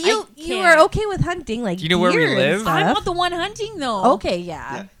 What? But you I you can't. are okay with hunting, like Do you know where we deer and live? stuff? I'm not the one hunting though. Okay,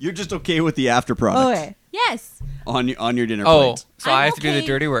 yeah. You're just okay with the after product Okay. Yes. on your dinner Oh, plate. so I'm I have to do the okay.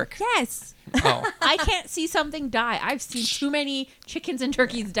 dirty work. Yes. Oh. I can't see something die. I've seen too many chickens and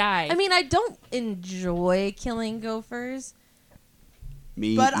turkeys die. I mean, I don't enjoy killing gophers,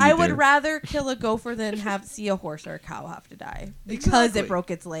 Me but I would either. rather kill a gopher than see a horse or a cow have to die because Exactly. it broke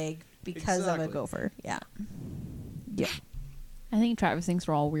its leg because of Exactly. a gopher. Yeah. Yeah. I think Travis thinks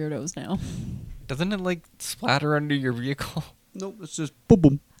we're all weirdos now. Doesn't it like splatter under your vehicle? Nope, it's just boom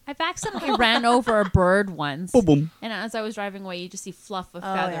boom I've accidentally ran over a bird once. boom boom. And as I was driving away, you just see fluff of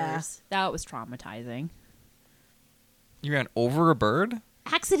Oh, feathers. yeah. That was traumatizing. You ran over a bird?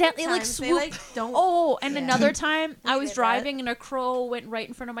 Accidentally, like, Sometimes they, swoop. like, don't. Oh, and Yeah. another time I We was did that. driving and a crow went right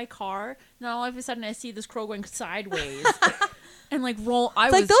in front of my car. And all of a sudden I see this crow going sideways. And like roll.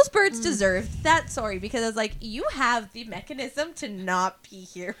 It's like those birds deserve that. Sorry, because it's like you have the mechanism to not be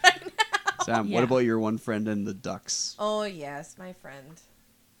here right now. Sam, Yeah. what about your one friend and the ducks? Oh yes, my friend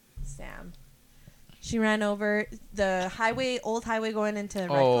Sam. She ran over the old highway going into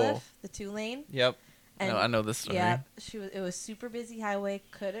Redcliffe, the 2-lane. Yep. And I know this story. Yeah, it was super busy highway,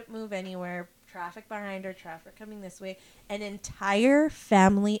 couldn't move anywhere. Traffic behind her, traffic coming this way. An entire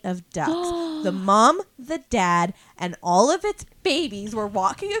family of ducks. The mom, the dad, and all of its babies were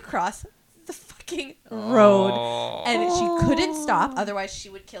walking across the fucking road, Oh. and she couldn't stop. Otherwise, she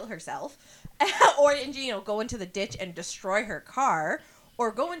would kill herself, or go into the ditch and destroy her car, or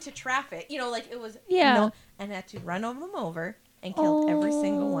go into traffic. It was and had to run them over and killed every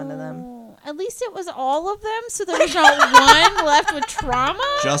single one of them. At least it was all of them, so there was not one left with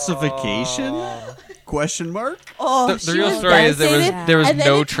trauma. Justification? Question mark? Oh, The she real was story is devastated, there was and then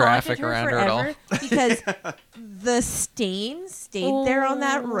no it taunted traffic her around her at all. forever because the stain stayed there on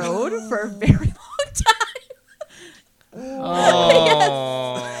that road for a very long time.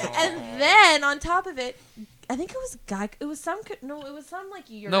 Oh. And then on top of it, I think it was it was some like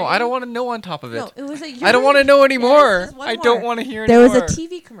urine. No, I don't want to know on top of it. No, it was a urine. I don't want to know anymore. There's one I don't more. want to hear There anymore. was a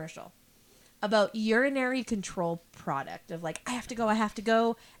TV commercial about urinary control product of like I have to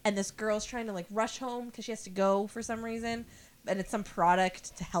go, and this girl's trying to like rush home because she has to go for some reason, and it's some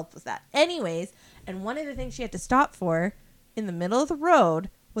product to help with that. Anyways, and one of the things she had to stop for in the middle of the road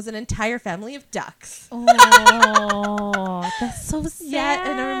was an entire family of ducks. Oh, that's so sad.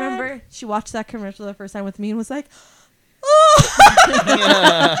 Yeah, and I remember she watched that commercial the first time with me and was like, "Oh,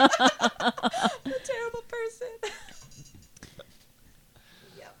 a terrible person."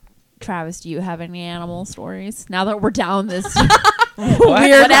 Travis, do you have any animal stories? Now that we're down this What? weird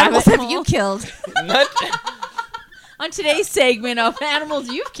What animals rabbit have you hole. killed? What? On today's segment of animals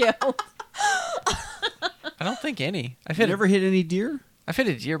you've killed. I don't think any. You never hit any deer? I've hit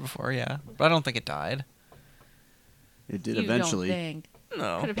a deer before, yeah, but I don't think it died. It did You eventually. don't think.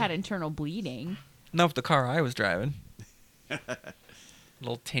 No, Could have had internal bleeding. not the car I was driving.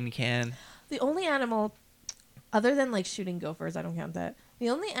 Little tin can. The only animal, other than like shooting gophers, I don't count that, The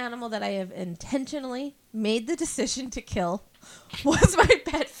only animal that I have intentionally made the decision to kill was my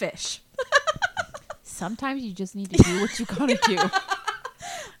pet fish. Sometimes you just need to do what you gotta do.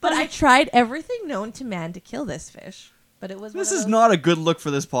 But I tried everything known to man to kill this fish. But it was. This is not a good look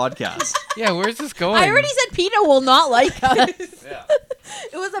for this podcast. Yeah, where's this going? I already said PETA will not like us. Yeah.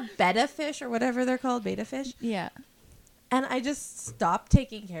 It was a betta fish or whatever they're called, beta fish, Yeah. and I just stopped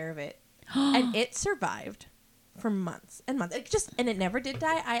taking care of it, and it survived for months and months. And it never did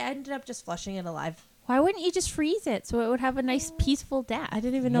die. I ended up just flushing it alive. Why wouldn't you just freeze it so it would have a nice peaceful death? I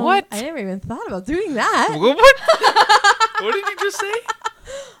didn't even know. What? I never even thought about doing that. What? What did you just say?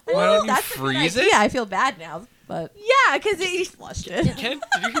 Why don't you That's a good freeze idea. it? I feel bad now, but Yeah, because it flushed it. Kent,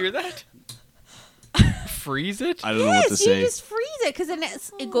 did you hear that? Freeze it? I don't know what to you say. just freeze it because then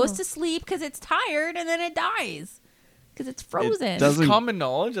it goes to sleep because it's tired and then it dies because it's frozen. doesn't- Is common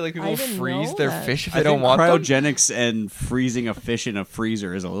knowledge that like people I didn't freeze know their that. fish if I they don't think want them? cryogenics and freezing a fish in a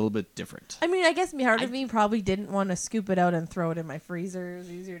freezer is a little bit different. I mean, I guess part of me probably didn't want to scoop it out and throw it in my freezer. It was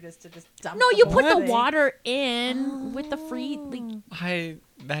easier just to dump. No, the you whole put the thing. water in with the free. Like,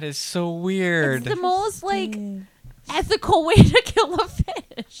 That is so weird. it's the most like Mm. ethical way to kill a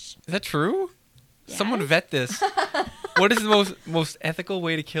fish. Is that true? Someone Yes. vet this. What is the most ethical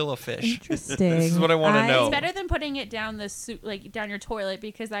way to kill a fish? Interesting. This is what I wanna know. It's better than putting it down down your toilet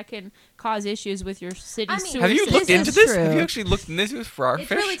because that can cause issues with your city I mean, sewer Have you system. looked This into is this? Have true. you actually looked into this for our It's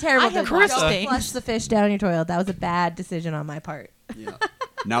fish? really terrible. I have to watched don't things. flush the fish down your toilet. That was a bad decision on my part. Yeah.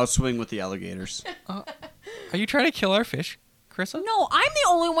 Now swing with the alligators. Are you trying to kill our fish, Carissa? No, I'm the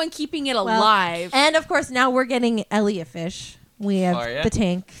only one keeping it Well, alive. And of course, now we're getting Ellie a fish. We have Oh, yeah? the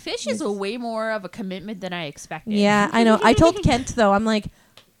tank. Fish is a way more of a commitment than I expected. Yeah, I know. I told Kent though, I'm like,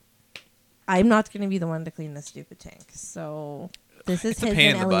 I'm not going to be the one to clean this stupid tank. So this is It's a his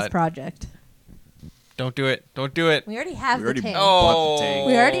pain and in the Ellie's butt. project. Don't do it. Don't do it. We already have We the already tank. bought the tank.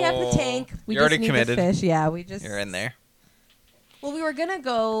 We already have the tank. We You're just already need committed. the fish. Yeah, we just. You're in there. Well, we were gonna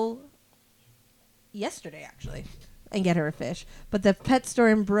go yesterday actually and get her a fish, but the pet store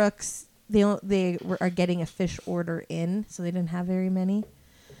in Brooks are getting a fish order in, so they didn't have very many.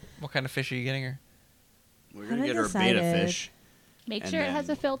 What kind of fish are you getting her? We're gonna Haven't get her a beta decided. fish. Make And sure it has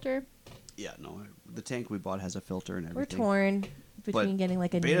then- a filter. Yeah, no, the tank we bought has a filter and We're everything. torn between But getting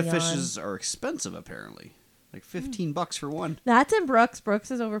like a Beta neon. fishes are expensive apparently, like $15 for one. That's in Brooks. Brooks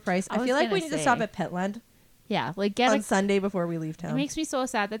is overpriced. I I was feel like we gonna need to say. stop at Petland Yeah, like get on a. Sunday before we leave It town. makes me so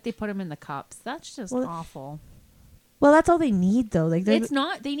sad that they put them in the cups. That's just Well, awful. Well, that's all they need though. Like It's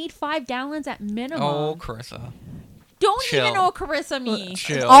not. They need 5 gallons at minimum. Oh, Carissa. Don't chill. even know what Carissa means.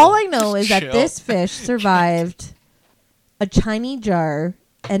 Chill. all I know is that Chill. this fish survived a tiny jar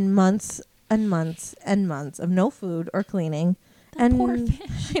and months and months and months of no food or cleaning. And poor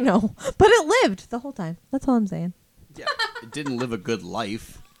fish. I know, but it lived the whole time. That's all I'm saying. Yeah, it didn't live a good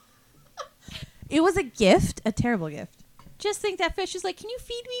life. It was a gift, a terrible gift. Just think that fish is like, can you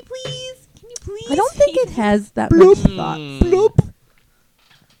feed me, please? Can you please? I don't think feed it has that much thought. Mm.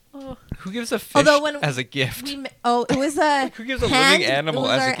 Oh. Who gives a fish Although when as a gift? It was a Who gives a living animal It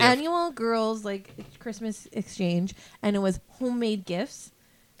was as a our gift? annual girls like Christmas exchange, and it was homemade gifts.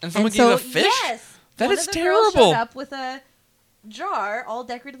 And someone and gave so a fish? yes, That one is of the girls terrible. showed up with a jar, all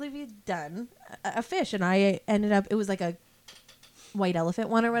decoratively done, a fish, and I ended up. It was like a white elephant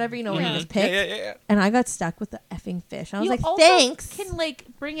one or whatever, you know, where you Yeah. just pick. Yeah. And I got stuck with the effing fish. I was You like, also thanks. Can like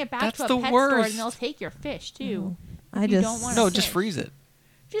bring it back That's to a the pet store worst. and they'll take your fish too. I you just don't want No, a just fish. freeze it.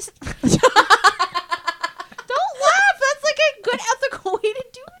 Just don't laugh. That's like a good ethical way to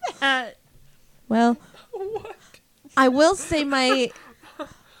do that. well, What? I will say my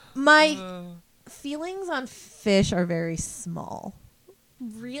feelings on fish are very small.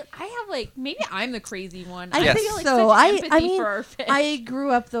 Real. I have like maybe I'm the crazy one. I Yes. feel like so. such I empathy mean, for our fish. I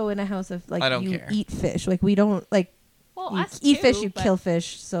grew up though in a house of like I don't you care. eat fish. Like we don't like well, you us eat too, fish, you but kill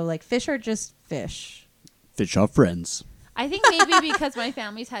fish. So like fish are just fish. Fish are friends. I think maybe because my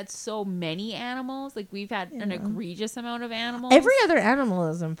family's had so many animals, like we've had an Yeah. egregious amount of animals. Every other animal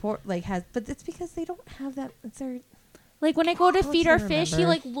is important. Like has, but it's because they don't have that. It's their like when I go to Let's feed our fish, he remember.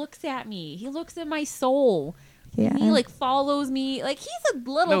 like looks at me. He looks at my soul. yeah. And he like follows me. Like he's a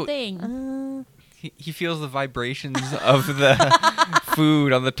little No. thing. He feels the vibrations of the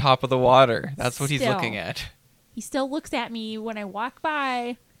food on the top of the water. That's what he's Still. looking at. He still looks at me when I walk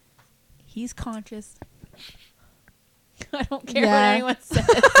by. He's conscious. I don't care Yeah. what anyone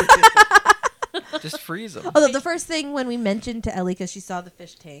says. Just freeze him. Although the first thing when we mentioned to Ellie, because she saw the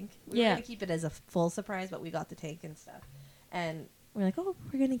fish tank, we were Yeah. going to keep it as a full surprise, but we got the tank and stuff. And we're like, oh,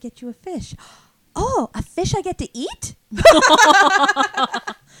 we're going to get you a fish. Oh, a fish I get to eat?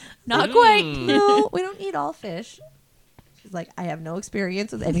 Not quite. Mm. No, we don't eat all fish. She's like, I have no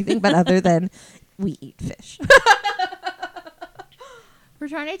experience with anything but other than we eat fish. We're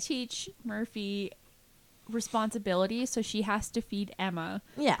trying to teach Murphy responsibility, so she has to feed Emma.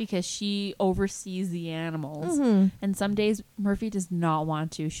 Yeah. Because she oversees the animals. Mm-hmm. And some days Murphy does not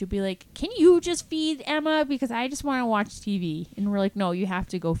want to. She'll be like, "Can you just feed Emma? Because I just want to watch TV." And we're like, "No, you have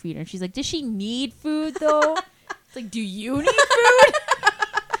to go feed her." And she's like, "Does she need food though?" It's like, "Do you need food?"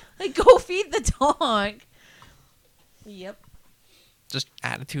 Like, go feed the dog. Yep. Just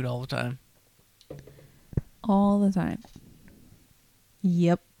attitude all the time. All the time.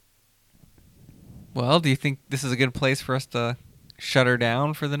 Yep. Well, do you think this is a good place for us to shut her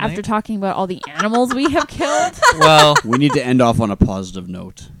down for the night? After talking about all the animals we have killed. Well, We need to end off on a positive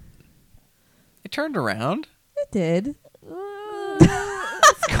note. it turned around. It did.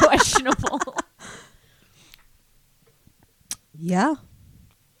 It's questionable. Yeah.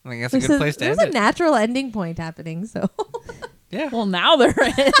 I think that's a good place to There's end a it. natural ending point happening, so. Yeah. Well, now there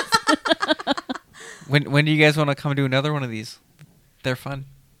is. When do you guys want to come do another one of these? They're fun.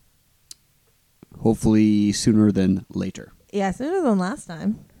 Hopefully sooner than later. Yeah, sooner than last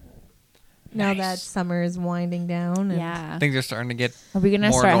time. Now Nice. that summer is winding down. And Yeah. Things are starting to get Are we going to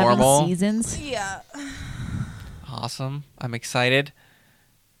more start normal. having seasons? Yeah. awesome. I'm excited.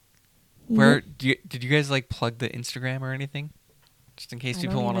 Where did you guys like plug the Instagram or anything? Just in case I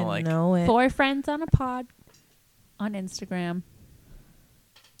people don't want to even like. know it. 4 friends on a pod on Instagram.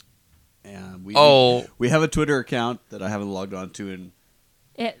 And we have a Twitter account that I haven't logged on to in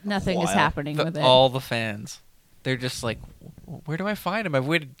Nothing is While. happening with it. All the fans. They're just like, where do I find him? I've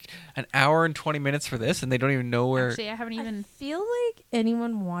waited an hour and 20 minutes for this, and they don't even know where. Actually, I haven't I even. feel like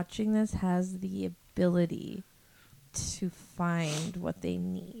anyone watching this has the ability to find what they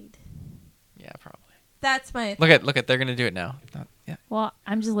need. Yeah, probably. That's my. Look at. They're gonna do it now. Yeah. Well,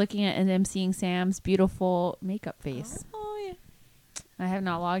 I'm just looking at and I'm seeing Sam's beautiful makeup face. Oh yeah. I have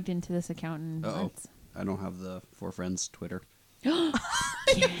not logged into this account in Uh-oh. months. I don't have the 4 friends Twitter. I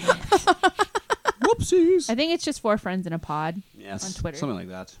Whoopsies. think it's just 4 friends in a pod. Yes. on Twitter. Something like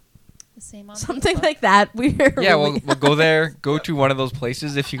that. The same on Something Facebook. like that. We're Yeah, really- we'll go there. Go to one of those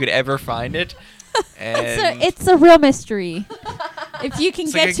places if you could ever find it. And It's a real mystery. If you can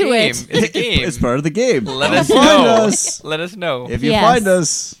it's get like a to game. it, It's a game. It's part of the game. Let Come us find know. us. Let us know. If you Yes. find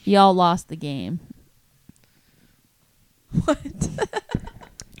us. y'all lost the game.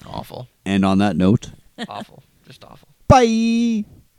 Awful. And on that note, Awful. Just awful. bye.